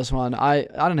skip this one. I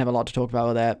don't have a lot to talk about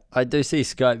with that. I do see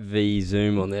Skype v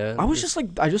Zoom on there. I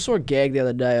just saw a gag the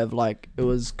other day of like, it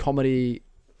was comedy.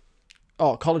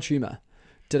 Oh, College Humor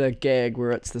did a gag where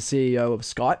it's the CEO of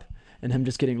Skype and him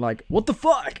just getting like, what the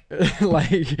fuck?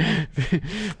 Like,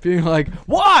 being like,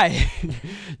 why?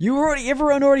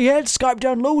 Everyone already had Skype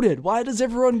downloaded. Why does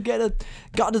everyone got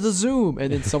to the Zoom?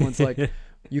 And then someone's like,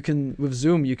 with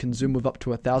Zoom, you can Zoom with up to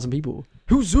 1,000 people.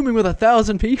 Who's Zooming with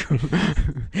 1,000 people?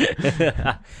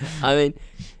 I mean,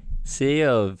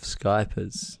 CEO of Skype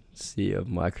is CEO of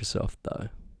Microsoft, though.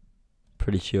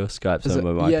 Pretty sure Skype's owned by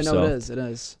Microsoft. Yeah, no,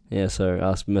 it is. Yeah, so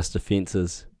ask Mr.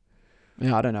 Fences.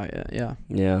 Yeah, I don't know. Yeah.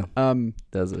 Yeah, Um,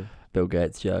 there's a Bill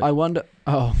Gates joke. I wonder.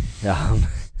 Oh, Um,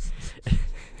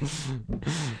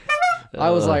 I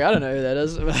was like, I don't know who that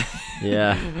is.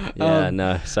 yeah,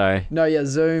 no, sorry. No, yeah,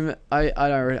 Zoom. I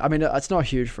don't really. I mean, it's not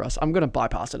huge for us. I'm gonna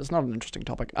bypass it. It's not an interesting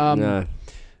topic. No.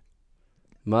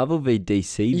 Marvel v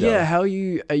DC, though. Yeah,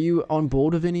 are you on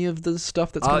board with any of the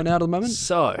stuff that's coming out at the moment?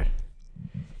 So,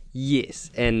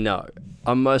 yes and no.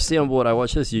 I'm mostly on board. I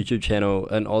watch this YouTube channel,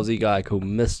 an Aussie guy called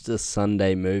Mr.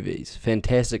 Sunday Movies.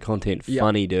 Fantastic content, Yeah.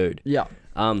 funny dude. Yeah.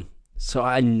 So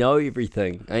I know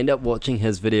everything. I end up watching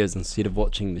his videos instead of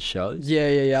watching the shows. Yeah.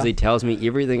 Because he tells me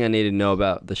everything I need to know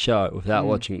about the show without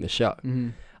watching the show. Mm-hmm.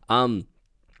 And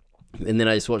then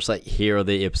I just watch like here or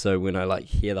the episode when I like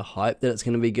hear the hype that it's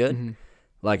going to be good. Mm-hmm.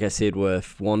 Like I said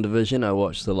with WandaVision, I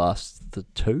watched the last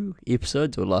 2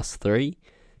 episodes or last 3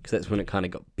 because that's when it kind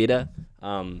of got better.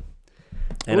 And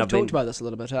We've talked about this a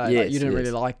little bit. Hey? Like, Yes, you didn't yes.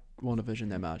 really like WandaVision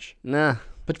that much, Nah.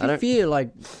 but I to don't- be fair,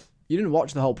 like you didn't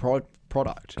watch the whole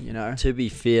product. You know, To be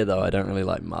fair though, I don't really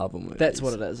like Marvel movies. that's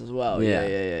what it is as well. Yeah.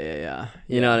 Yeah.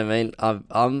 You know what I mean?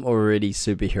 I'm already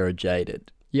superhero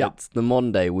jaded. Yeah. It's the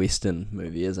modern day Western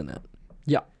movie, isn't it?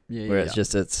 Yeah. Where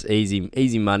it's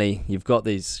easy money. You've got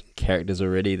these characters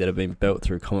already that have been built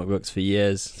through comic books for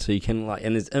years, so you can like,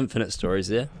 and there's infinite stories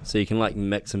there, so you can like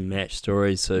mix and match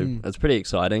stories. So it's pretty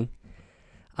exciting.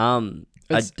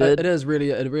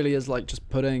 It really is like just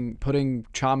putting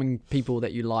charming people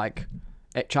that you like,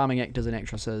 charming actors and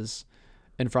actresses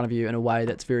in front of you in a way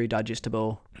that's very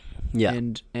digestible. Yeah,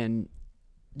 And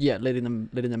yeah, letting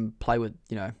them play with,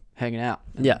 hanging out.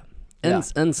 yeah.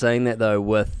 In saying that though,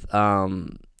 with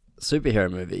superhero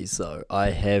movies though,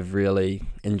 I have really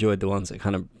enjoyed the ones that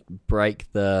kind of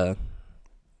break the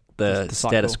status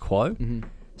cycle. quo. Mm-hmm.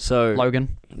 So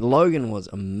Logan was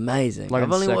amazing. Logan's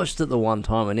I've only sick. watched it the one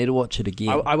time. I need to watch it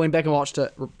again. I went back and watched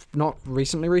it, not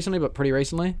recently, but pretty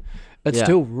recently. It's Yeah.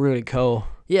 still really cool.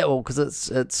 Yeah, well, because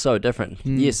it's so different.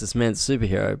 Yes, this man's a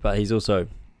superhero, but he's also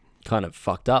kind of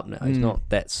fucked up now. He's not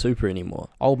that super anymore.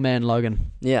 Old man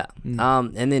Logan. Yeah.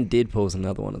 And then Deadpool's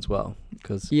another one as well.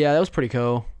 Because Yeah, that was pretty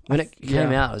cool. when it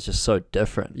came out, it was just so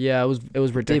different. Yeah, it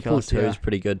was ridiculous. Deadpool 2 is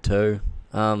pretty good too.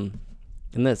 And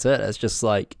that's it. It's just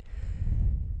like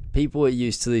people are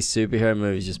used to these superhero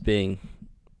movies just being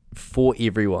for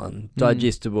everyone,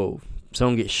 digestible.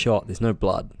 Someone gets shot, there's no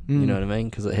blood. You know what I mean?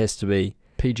 Because it has to be.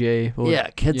 PG. Or, Yeah,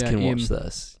 kids can M. watch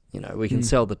this. We can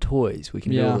sell the toys. We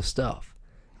can do all the stuff.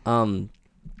 So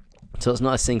it's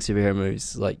nice seeing superhero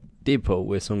movies like Deadpool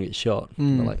where someone gets shot.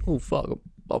 And they're like, oh fuck,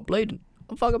 I'm bleeding.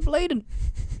 I'm fucking bleeding.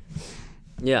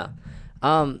 Yeah.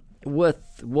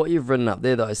 With what you've written up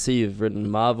there though, I see you've written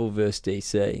Marvel vs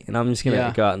DC, and I'm just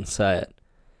gonna go out and say it.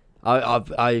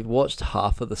 I watched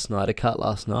half of the Snyder Cut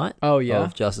last night. Oh, yeah?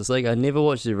 Of Justice League. I never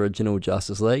watched the original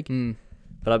Justice League.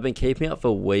 But I've been keeping up for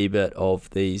a wee bit of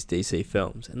these DC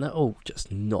films, and they're all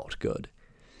just not good.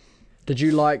 Did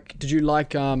you like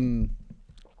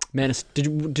Man of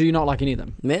do you not like any of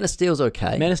them? Man of Steel's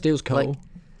okay. Man of Steel's cool. Like,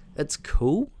 it's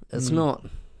cool. It's not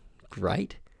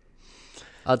great.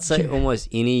 I'd say almost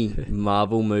any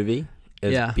Marvel movie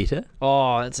is better.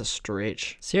 Oh, that's a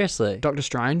stretch. Seriously. Doctor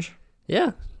Strange?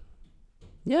 Yeah.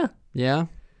 Yeah. Yeah.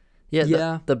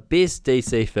 Yeah. The best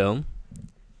DC film,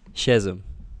 Shazam.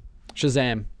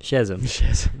 Shazam.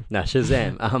 No,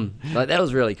 Shazam. Like that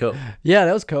was really cool. Yeah,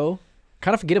 that was cool.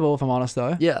 Kind of forgettable if I'm honest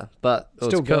though. Yeah, but it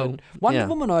Still was cool. good. Wonder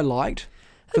Woman I liked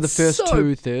for the first so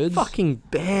 2/3. Fucking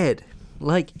bad.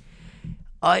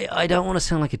 I don't want to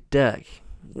sound like a dick.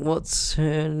 What's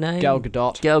her name? Gal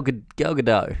Gadot. Gal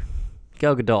Gadot.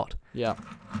 Yeah.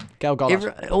 Gal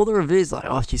Gadot. All the reviews like,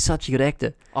 oh, she's such a good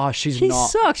actor. Oh, she She not.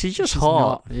 sucks. She's just She's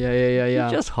hot. not. Yeah.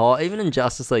 She's just hot. Even in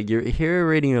Justice League, you hear her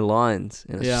reading her lines,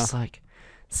 and it's just like,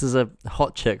 this is a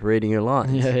hot chick reading her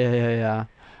lines. Yeah.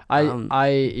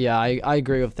 I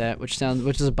agree with that, which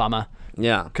is a bummer.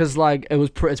 Yeah. Because like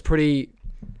it's pretty,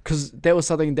 because that was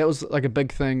like a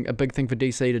big thing for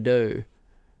DC to do,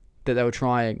 that they were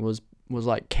trying was was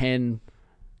like, can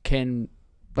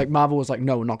like Marvel was like,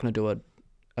 no, we're not going to do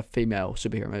a female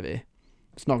superhero movie.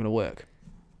 It's not going to work.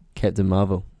 Captain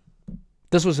Marvel.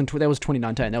 That was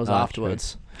 2019. That was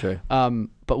afterwards. True.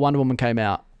 But Wonder Woman came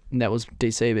out, and that was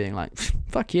DC being like,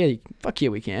 fuck yeah,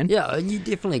 we can. Yeah, you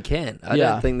definitely can. I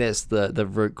Yeah. don't think that's the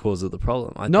root cause of the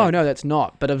problem. I No, think, that's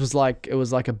not. But it was like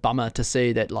a bummer to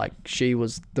see that like she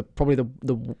was probably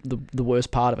the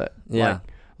worst part of it. Yeah.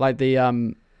 Like the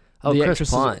Oh, the Chris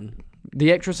actresses, Pine.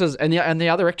 the actresses and the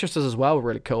other actresses as well were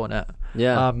really cool in it.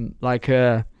 Yeah. Like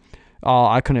I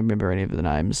couldn't remember any of the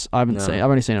names. I've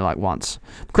only seen it like once.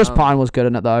 Chris Um, Pine was good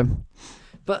in it though.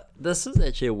 But this is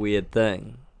actually a weird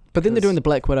thing. But then they're 'cause- doing the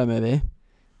Black Widow movie.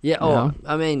 Yeah. Oh, Yeah.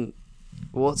 I mean,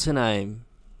 what's her name?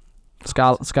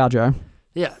 ScarJo.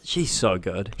 Yeah, she's so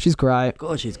good. She's great.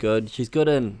 God, she's good. She's good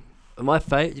in my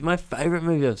favorite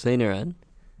movie I've seen her in,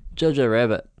 Jojo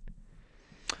Rabbit.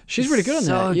 She's really good in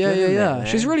So that. Yeah, good yeah, in yeah. that,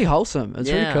 She's man. really wholesome. It's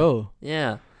really Yeah. cool.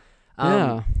 Yeah.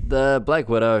 Yeah. The Black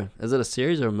Widow, is it a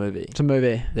series or a movie? It's a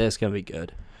movie. That's gonna be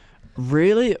good.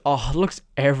 Really? Oh, it looks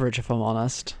average if I'm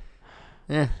honest.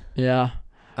 Yeah. Yeah.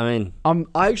 I mean,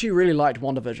 I actually really liked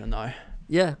WandaVision though.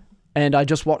 yeah. And I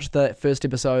just watched the first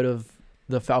episode of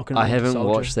The Falcon. I and the Winter haven't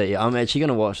Soldier. watched that yet. I'm actually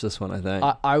gonna watch this one. I think.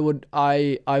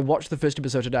 I watched the first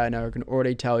episode today, and I can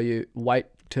already tell you, wait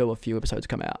till a few episodes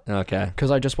come out, Okay. because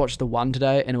I just watched the one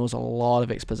today, and it was a lot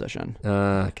of exposition.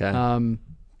 Okay.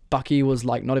 Bucky was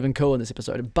like not even cool in this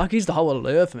episode. And Bucky's the whole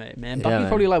allure for me, man. Yeah, Bucky's man.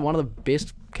 probably like one of the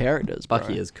best characters. Bro.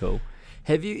 Bucky is cool.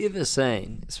 Have you ever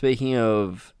seen? Speaking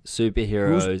of Who's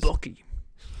superheroes. Bucky?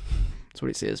 That's what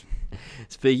he says.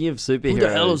 Speaking of superheroes. Who the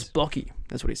hell is Bucky?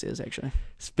 That's what he says actually.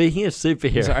 Speaking of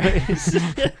superheroes.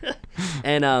 Sorry.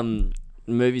 And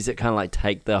movies that kind of like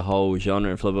take the whole genre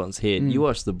and flip it on its head. Mm. You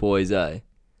watch The Boys, eh?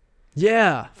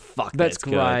 Yeah, Fuck, that's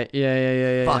good. great.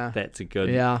 Yeah. Fuck, that's a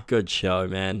Yeah. good show,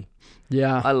 man.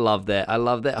 Yeah, I love that. I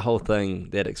love that whole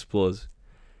thing that explores.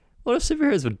 What if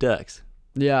superheroes were dicks?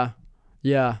 yeah.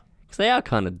 Because they are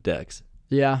kind of dicks.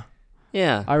 Yeah.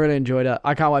 Yeah. I really enjoyed it.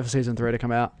 I can't wait for season 3 to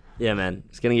come out. Yeah, man.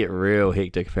 It's going to get real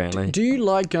hectic, apparently. Do you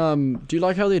like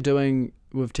how they're doing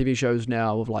with TV shows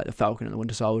now with like the Falcon and the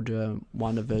Winter Soldier,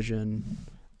 WandaVision?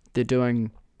 They're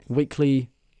doing weekly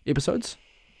episodes.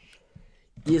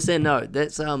 Yes and no.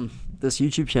 That's this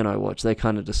YouTube channel I watch. They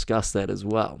kind of discuss that as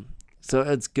well. So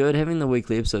it's good having the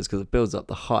weekly episodes because it builds up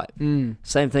the hype.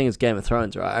 Same thing as Game of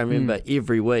Thrones, right? I remember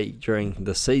every week during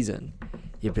the season,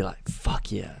 you'd be like,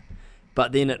 "Fuck yeah!"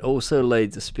 But then it also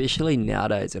leads, especially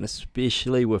nowadays, and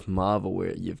especially with Marvel,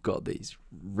 where you've got these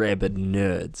rabid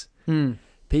nerds.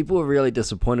 People are really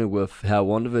disappointed with how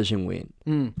WandaVision went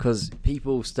because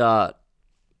people start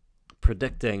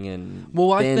predicting and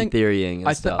fan theorying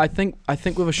and stuff. I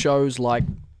think with shows like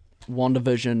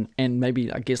WandaVision and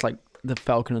maybe I guess like the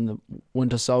Falcon and the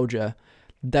Winter Soldier,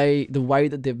 the way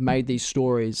that they've made these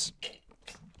stories,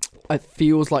 it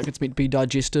feels like it's meant to be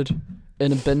digested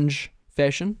in a binge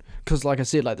fashion. Because like I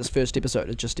said, like this first episode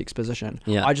is just exposition.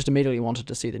 Yeah. I just immediately wanted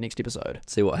to see the next episode,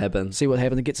 See what happens. see what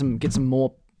happens, and get some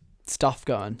more stuff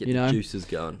going. Get you the know. juices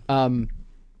going.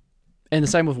 And the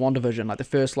same with WandaVision. Like the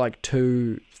first like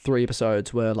 2-3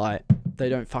 episodes where like they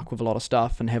don't fuck with a lot of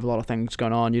stuff and have a lot of things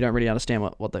going on. You don't really understand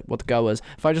what the go is.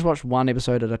 If I just watched one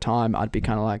episode at a time, I'd be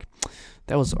kind of like,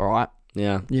 that was alright,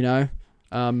 Yeah. you know.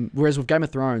 Whereas with Game of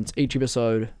Thrones, each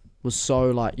episode was so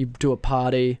like you do a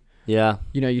party. Yeah.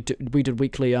 You know, we did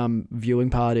weekly viewing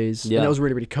parties, Yeah. and that was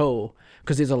really really cool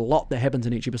because there's a lot that happens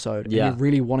in each episode. Yeah. And you're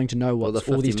really wanting to know Well, what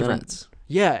the all 50 these different. minutes.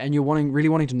 Yeah, and you're really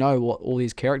wanting to know what all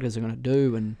these characters are going to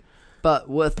do and. But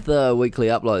with the weekly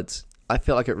uploads, I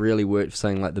feel like it really worked for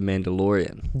something like The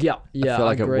Mandalorian. Yeah, I feel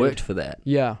like agreed. it worked for that.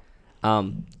 Yeah.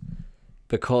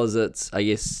 Because it's, I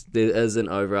guess, there is an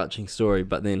overarching story,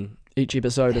 but then Each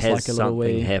episode is has like a little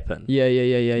something wee. happen. Yeah.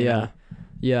 know?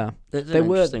 Yeah. That's an They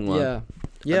were. interesting one. Yeah.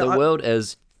 But Yeah. the world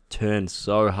is turned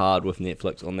so hard with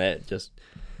Netflix on that. Just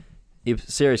if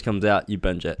a series comes out, you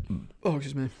binge it. Oh,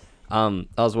 excuse me. I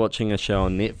was watching a show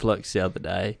on Netflix the other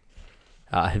day.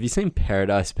 Have you seen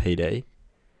Paradise PD?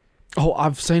 Oh,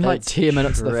 I've seen like It's 10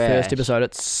 minutes of the first trash. episode.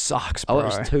 It sucks, I bro.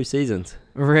 watched 2 seasons.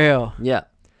 Real. Yeah.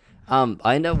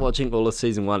 I ended up watching all of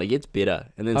season 1. It gets better,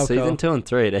 and then Oh, season cool. 2 and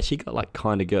 3, it actually got like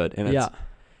kind of good. And Yeah.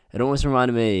 it almost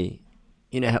reminded me,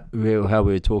 you know, how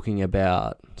we were talking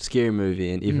about Scary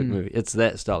Movie and Epic Movie. It's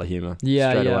that style of humor. Yeah.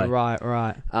 straight Yeah. away.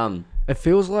 Right. Um, It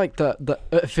feels like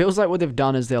it feels like what they've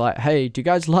done is they're like, hey, do you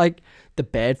guys like the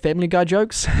bad Family Guy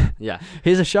jokes? yeah.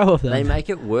 Here's a show of them. They make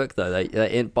it work though.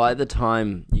 And by the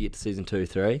time you get to season 2,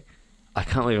 3, I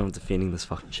can't believe I'm defending this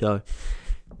fucking show.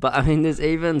 But I mean, there's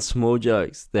even small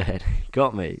jokes that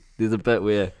got me. There's a bit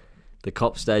where the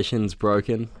cop station's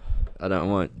broken.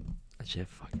 I Actually,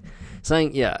 fuck.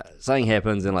 Something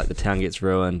happens and like the town gets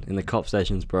ruined and the cop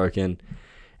station's broken,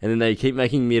 and then they keep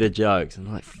making meta jokes and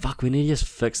I'm like, fuck, we need to just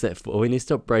fix that. We need to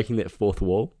stop breaking that fourth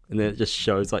wall, and then it just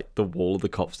shows like the wall of the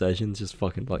cop station's just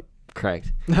fucking like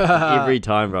cracked every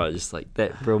time, bro. Just like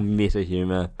that real meta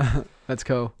humor. That's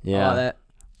cool. Yeah.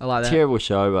 I like that. Terrible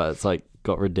show, but it's like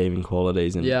got redeeming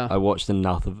qualities, and Yeah. I watched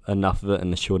enough of it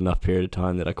in a short enough period of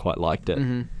time that I quite liked it.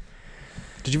 Mm-hmm.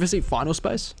 Did you ever see Final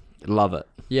Space? Love it.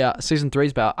 Yeah, season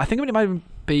 3's about. I think it might even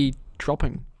be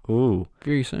dropping Ooh.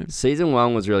 very soon. Season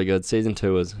 1 was really good. Season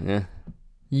 2 was,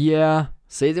 Yeah.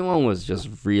 Season 1 was just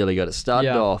really good. It started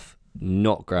Yeah. off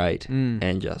not great Mm.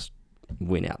 and just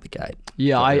went out the gate.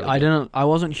 Yeah, Got really good. I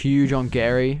wasn't huge on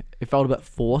Gary. It felt a bit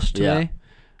forced to Yeah. me.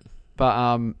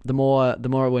 But the more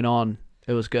it went on,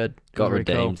 it was good. It Got was really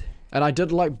cool. redeemed. And I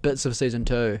did like bits of season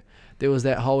 2. There was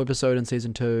that whole episode in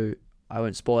season 2. I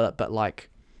won't spoil it, but like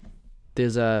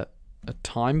there's a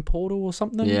time portal or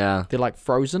something. Yeah. They're like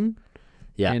frozen.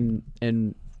 Yeah.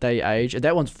 And they age.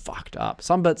 That one's fucked up.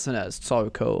 Some bits in it is so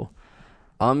cool.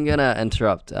 I'm going to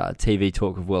interrupt TV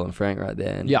talk with Will and Frank right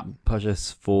there and Yeah. push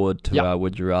us forward to Yeah.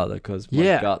 Would You Rather, because my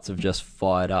Yeah. guts have just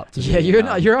fired up. To Yeah, being,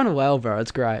 you're on a whale, bro.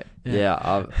 It's great. Yeah,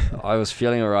 I was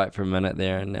feeling alright for a minute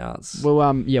there, and now it's...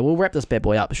 We'll wrap this bad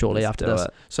boy up shortly Let's after do this.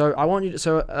 it. So I want you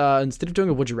to, instead of doing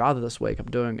a Would You Rather this week, I'm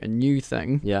doing a new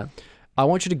thing. Yeah. I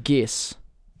want you to guess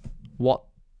what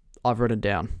I've written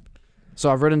down.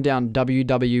 So I've written down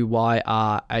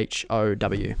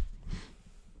WWYRHOW.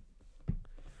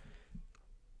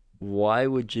 Why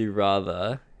would you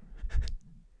rather...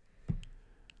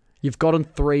 You've gotten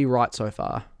 3 right so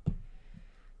far.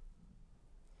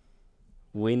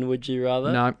 When would you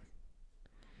rather? No,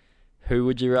 Who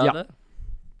would you rather?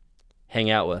 Hang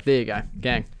out with. there you go,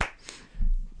 gang.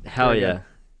 Hell Very yeah.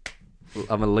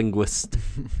 I'm a linguist.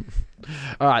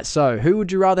 All right, so who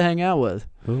would you rather hang out with?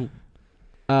 Ooh.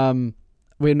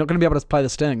 We're not going to be able to play the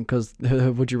sting because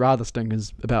Would You Rather sting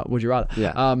is about Would You Rather.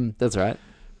 Yeah. That's right.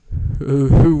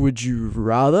 Who would you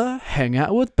rather hang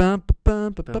out with? Bum,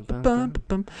 bum, bum, bum, bum,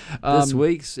 bum, bum. This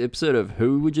week's episode of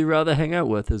Who Would You Rather Hang Out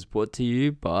With is brought to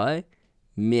you by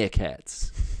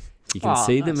meerkats. You can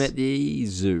see them nice. at the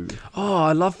zoo. Oh,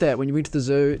 I love that. When you went to the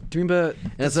zoo, do you remember?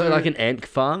 And it's like an ant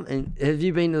farm. And have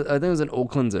you been? I think it was an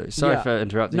Auckland Zoo. Sorry Yeah. for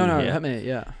interrupting. No, you no, here. hit me.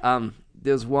 Yeah.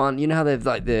 There's one. You know how they've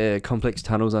like the complex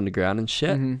tunnels underground and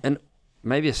shit. Mhm. And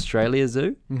maybe Australia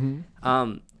Zoo.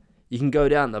 Mm-hmm. You can go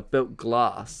down. They've built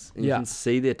glass, and Yeah. you can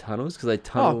see their tunnels because they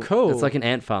tunnel. cool. It's like an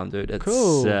ant farm, dude. It's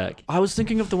Cool. sick. I was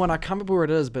thinking of the one. I can't remember where it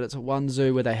is, but it's one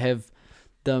zoo where they have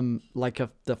them like a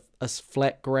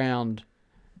flat ground,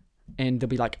 and they'll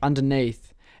be like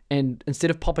underneath, and instead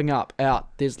of popping up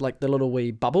out, there's like the little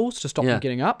wee bubbles to stop Yeah. them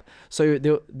getting up. So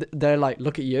they like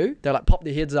look at you. They like pop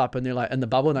their heads up, and they're like in the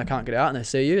bubble, and they can't get out, and they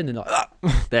see you, and they're like, ah.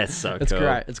 That's so It's cool.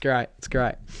 great. It's great. It's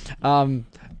great.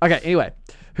 Okay. Anyway,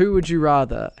 who would you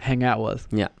rather hang out with?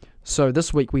 Yeah. So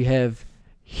this week we have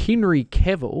Henry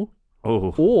Cavill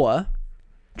Oh. or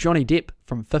Johnny Depp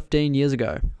from 15 years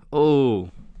ago. Oh.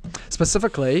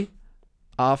 Specifically,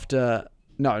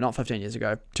 not 15 years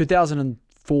ago,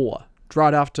 2004,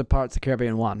 right after Pirates of the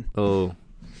Caribbean 1. Oh.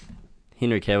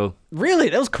 Henry Cavill. Really?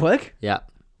 That was quick. Yeah.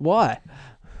 Why?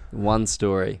 One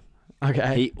story.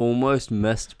 Okay. He almost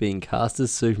missed being cast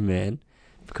as Superman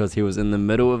because he was in the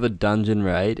middle of a dungeon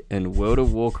raid in World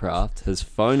of Warcraft. His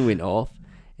phone went off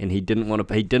and he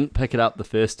didn't pick it up the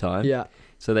first time. Yeah.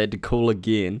 So they had to call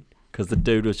again because the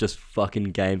dude was just fucking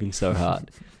gaming so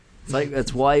hard. It's like,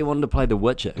 that's why he wanted to play The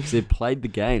Witcher, because he played the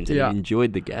games and Yeah. he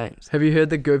enjoyed the games. Have you heard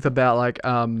the goof about like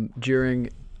during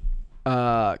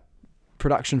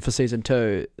production for season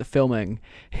 2, the filming,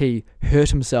 he hurt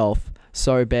himself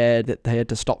so bad that they had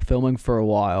to stop filming for a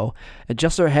while. It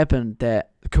just so happened that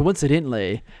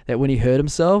coincidentally that when he hurt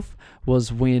himself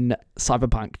was when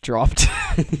Cyberpunk dropped.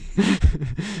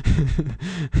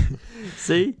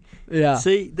 See? Yeah.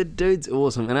 See, the dude's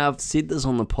awesome. And I've said this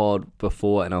on the pod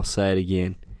before and I'll say it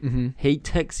again. Mm-hmm. He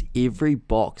ticks every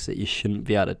box that you shouldn't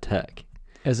be able to tick.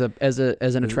 As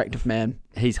an attractive man.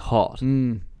 He's hot.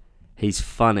 Mm. He's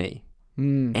funny.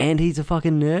 Mm. And he's a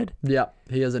fucking nerd. Yeah,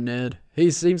 he is a nerd.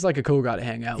 He seems like a cool guy to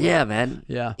hang out with. Yeah, man.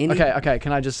 Yeah. Any- Okay,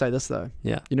 can I just say this though?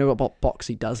 Yeah. You know what box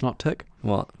he does not tick?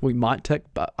 What? We might tick,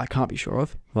 but I can't be sure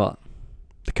of. What?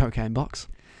 The cocaine box.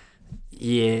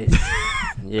 Yes.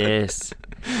 Yes.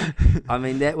 I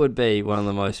mean, that would be one of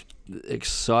the most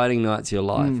exciting nights of your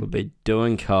life, would be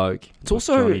doing coke. It's with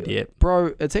also, Johnny Depp.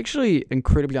 bro, it's actually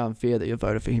incredibly unfair that you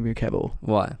voted for Henry Cavill.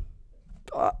 Why?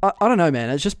 I don't know, man.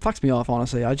 It just fucks me off,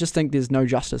 honestly. I just think there's no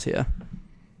justice here.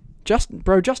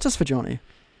 Justice for Johnny.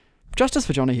 Justice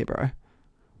for Johnny here, bro.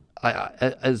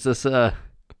 Is this a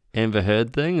Amber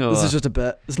Heard thing? Or? This is just a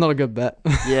bit. It's not a good bit.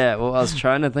 Yeah, well, I was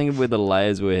trying to think of where the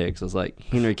layers were here, because I was like,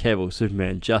 Henry Cavill,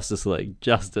 Superman, Justice League,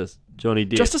 Justice, Johnny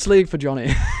Depp. Justice League for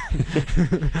Johnny.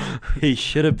 He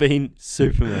should have been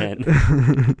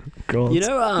Superman. God. You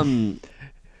know,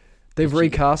 They've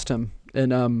recast him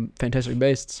in Fantastic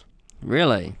Beasts.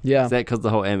 really? Yeah. Is that because the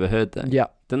whole Amber Heard thing? Yeah.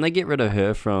 Didn't they get rid of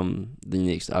her from the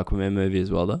next Aquaman movie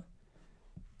as well, though?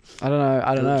 I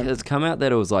don't know. It's come out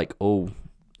that it was like all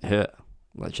her.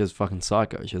 Like, she was fucking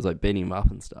psycho. She was like beating him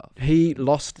up and stuff. He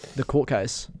lost the court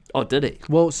case. Oh, did he?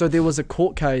 Well, so there was a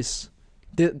court case.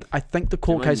 I think the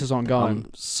court case is ongoing.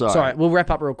 Sorry, we'll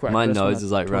wrap up real quick. My I just nose wanna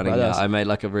is like talk running about out. this. I made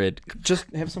like a red. Just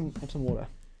have some water.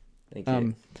 Thank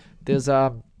you. There's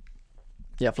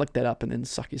flick that up and then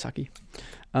sucky.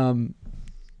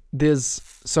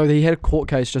 So he had a court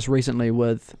case just recently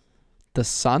with the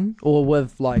Sun, or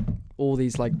with like all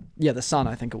these like the Sun,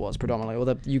 I think it was predominantly, or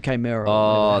the UK Mirror.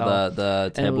 Or whatever the hell.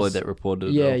 the tabloid that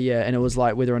reported it. Yeah, and it was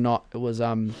like whether or not it was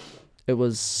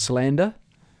slander.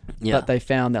 Yeah. But they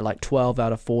found that like 12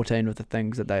 out of 14 of the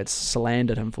things that they had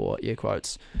slandered him for, air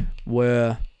quotes,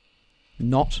 were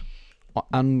not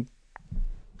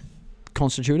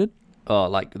unconstituted. Oh,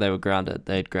 like they were grounded.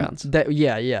 They had grounds.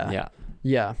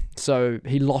 Yeah. So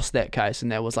he lost that case,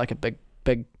 and that was like a big,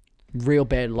 real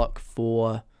bad look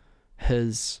for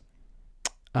his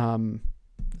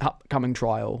upcoming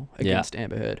trial against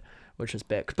Amber Heard, which is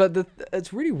back. But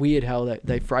it's really weird how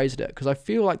they phrased it, because I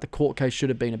feel like the court case should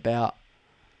have been about.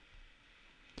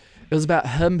 It was about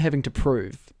him having to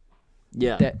prove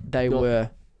that they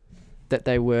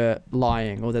were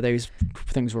lying, or that these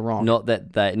things were wrong. Not them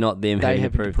having to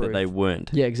prove that they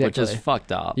weren't. Yeah, exactly. Which is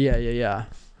fucked up. Yeah.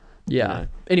 know.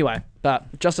 Anyway,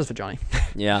 but justice for Johnny.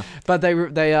 Yeah. But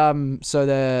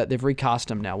they've recast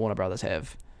him now. Warner Brothers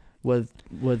have with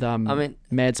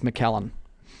Mads Mikkelsen.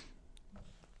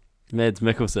 Mads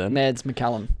Mikkelsen. Mads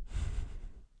Mikkelsen.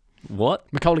 What?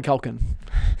 Macaulay Culkin.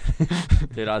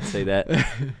 Dude, I'd see that.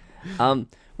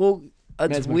 Well,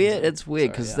 it's Mads weird. Mikkelsen. It's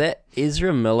weird because Sorry, that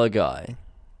Ezra Miller guy,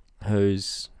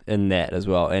 who's in that as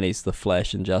well, and he's the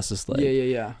Flash in Justice League.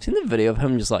 Yeah. Seen the video of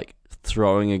him just like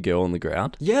throwing a girl on the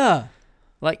ground? Yeah.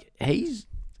 Like they're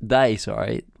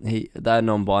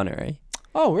non-binary.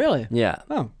 Oh, really? Yeah.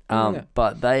 Oh. I didn't know that.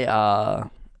 But they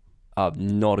are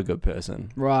not a good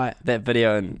person. Right. That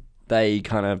video, and they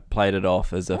kind of played it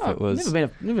off as if it was.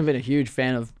 Never been a huge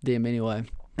fan of them anyway.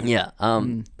 Yeah.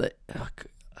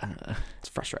 It's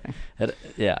frustrating.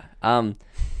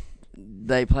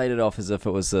 They played it off as if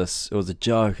it was a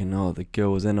joke, and the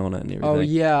girl was in on it and everything. Oh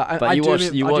yeah, But you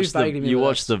watched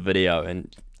the the video,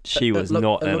 and she was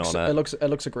not in on it. It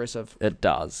looks aggressive. It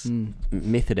does.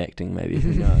 Method acting, maybe.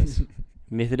 Who knows?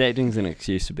 Method acting's an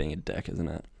excuse for being a dick, isn't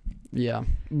it? Yeah.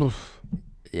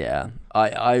 Yeah.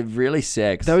 I really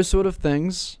sad. 'Cause Those sort of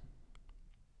things,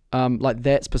 like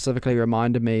that specifically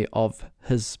reminded me of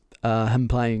him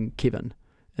playing Kevin,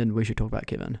 and We Should Talk About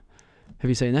Kevin. Have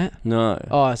you seen that? No.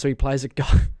 Oh, so he plays a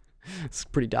guy. It's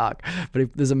pretty dark, but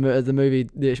the movie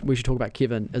We Should Talk About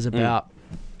Kevin is about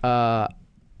a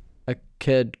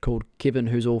kid called Kevin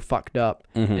who's all fucked up,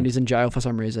 and he's in jail for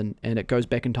some reason, and it goes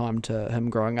back in time to him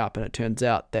growing up, and it turns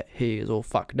out that he is all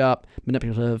fucked up,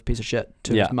 manipulative piece of shit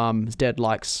to his mum. His dad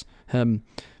likes him,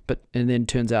 and then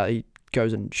turns out he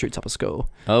goes and shoots up a school,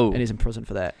 and he's in prison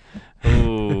for that.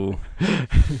 Oh.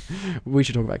 We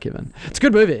Should Talk About Kevin. It's a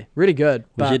good movie, really good.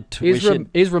 But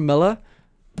Ezra Miller,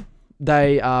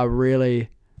 they are really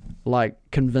like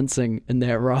convincing in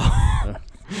that role.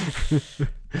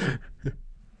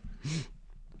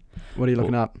 What are you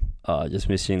looking up? Just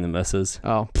missing the misses.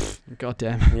 Oh,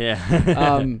 goddamn.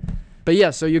 Yeah. But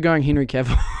yeah, so you're going Henry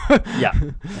Cavill. Yeah.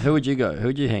 Who would you go? Who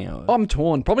would you hang out with? I'm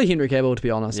torn. Probably Henry Cavill, to be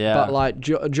honest. Yeah. But like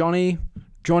Johnny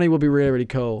would be really, really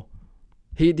cool.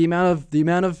 The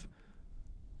amount of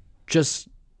just,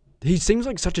 he seems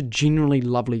like such a genuinely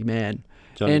lovely man.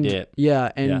 Johnny Depp.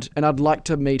 Yeah, and I'd like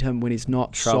to meet him when he's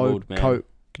not Troubled so man.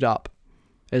 coked up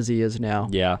as he is now.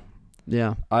 Yeah.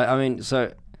 Yeah. I mean,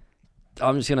 so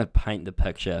I'm just gonna paint the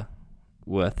picture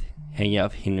with hanging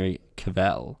out with Henry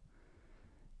Cavill.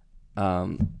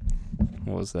 What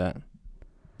was that?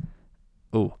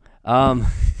 Oh,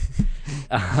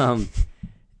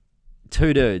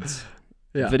 two dudes.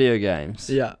 Yeah. Video games.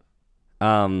 Yeah.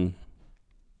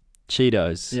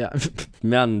 Cheetos. Yeah.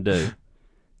 Mountain Dew.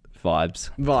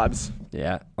 Vibes.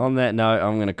 Yeah. On that note,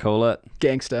 I'm gonna call it.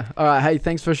 Gangster. All right. Hey,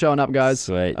 thanks for showing up, guys.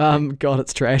 Sweet. God,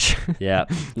 it's trash. Yeah.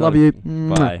 Love you.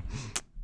 Bye.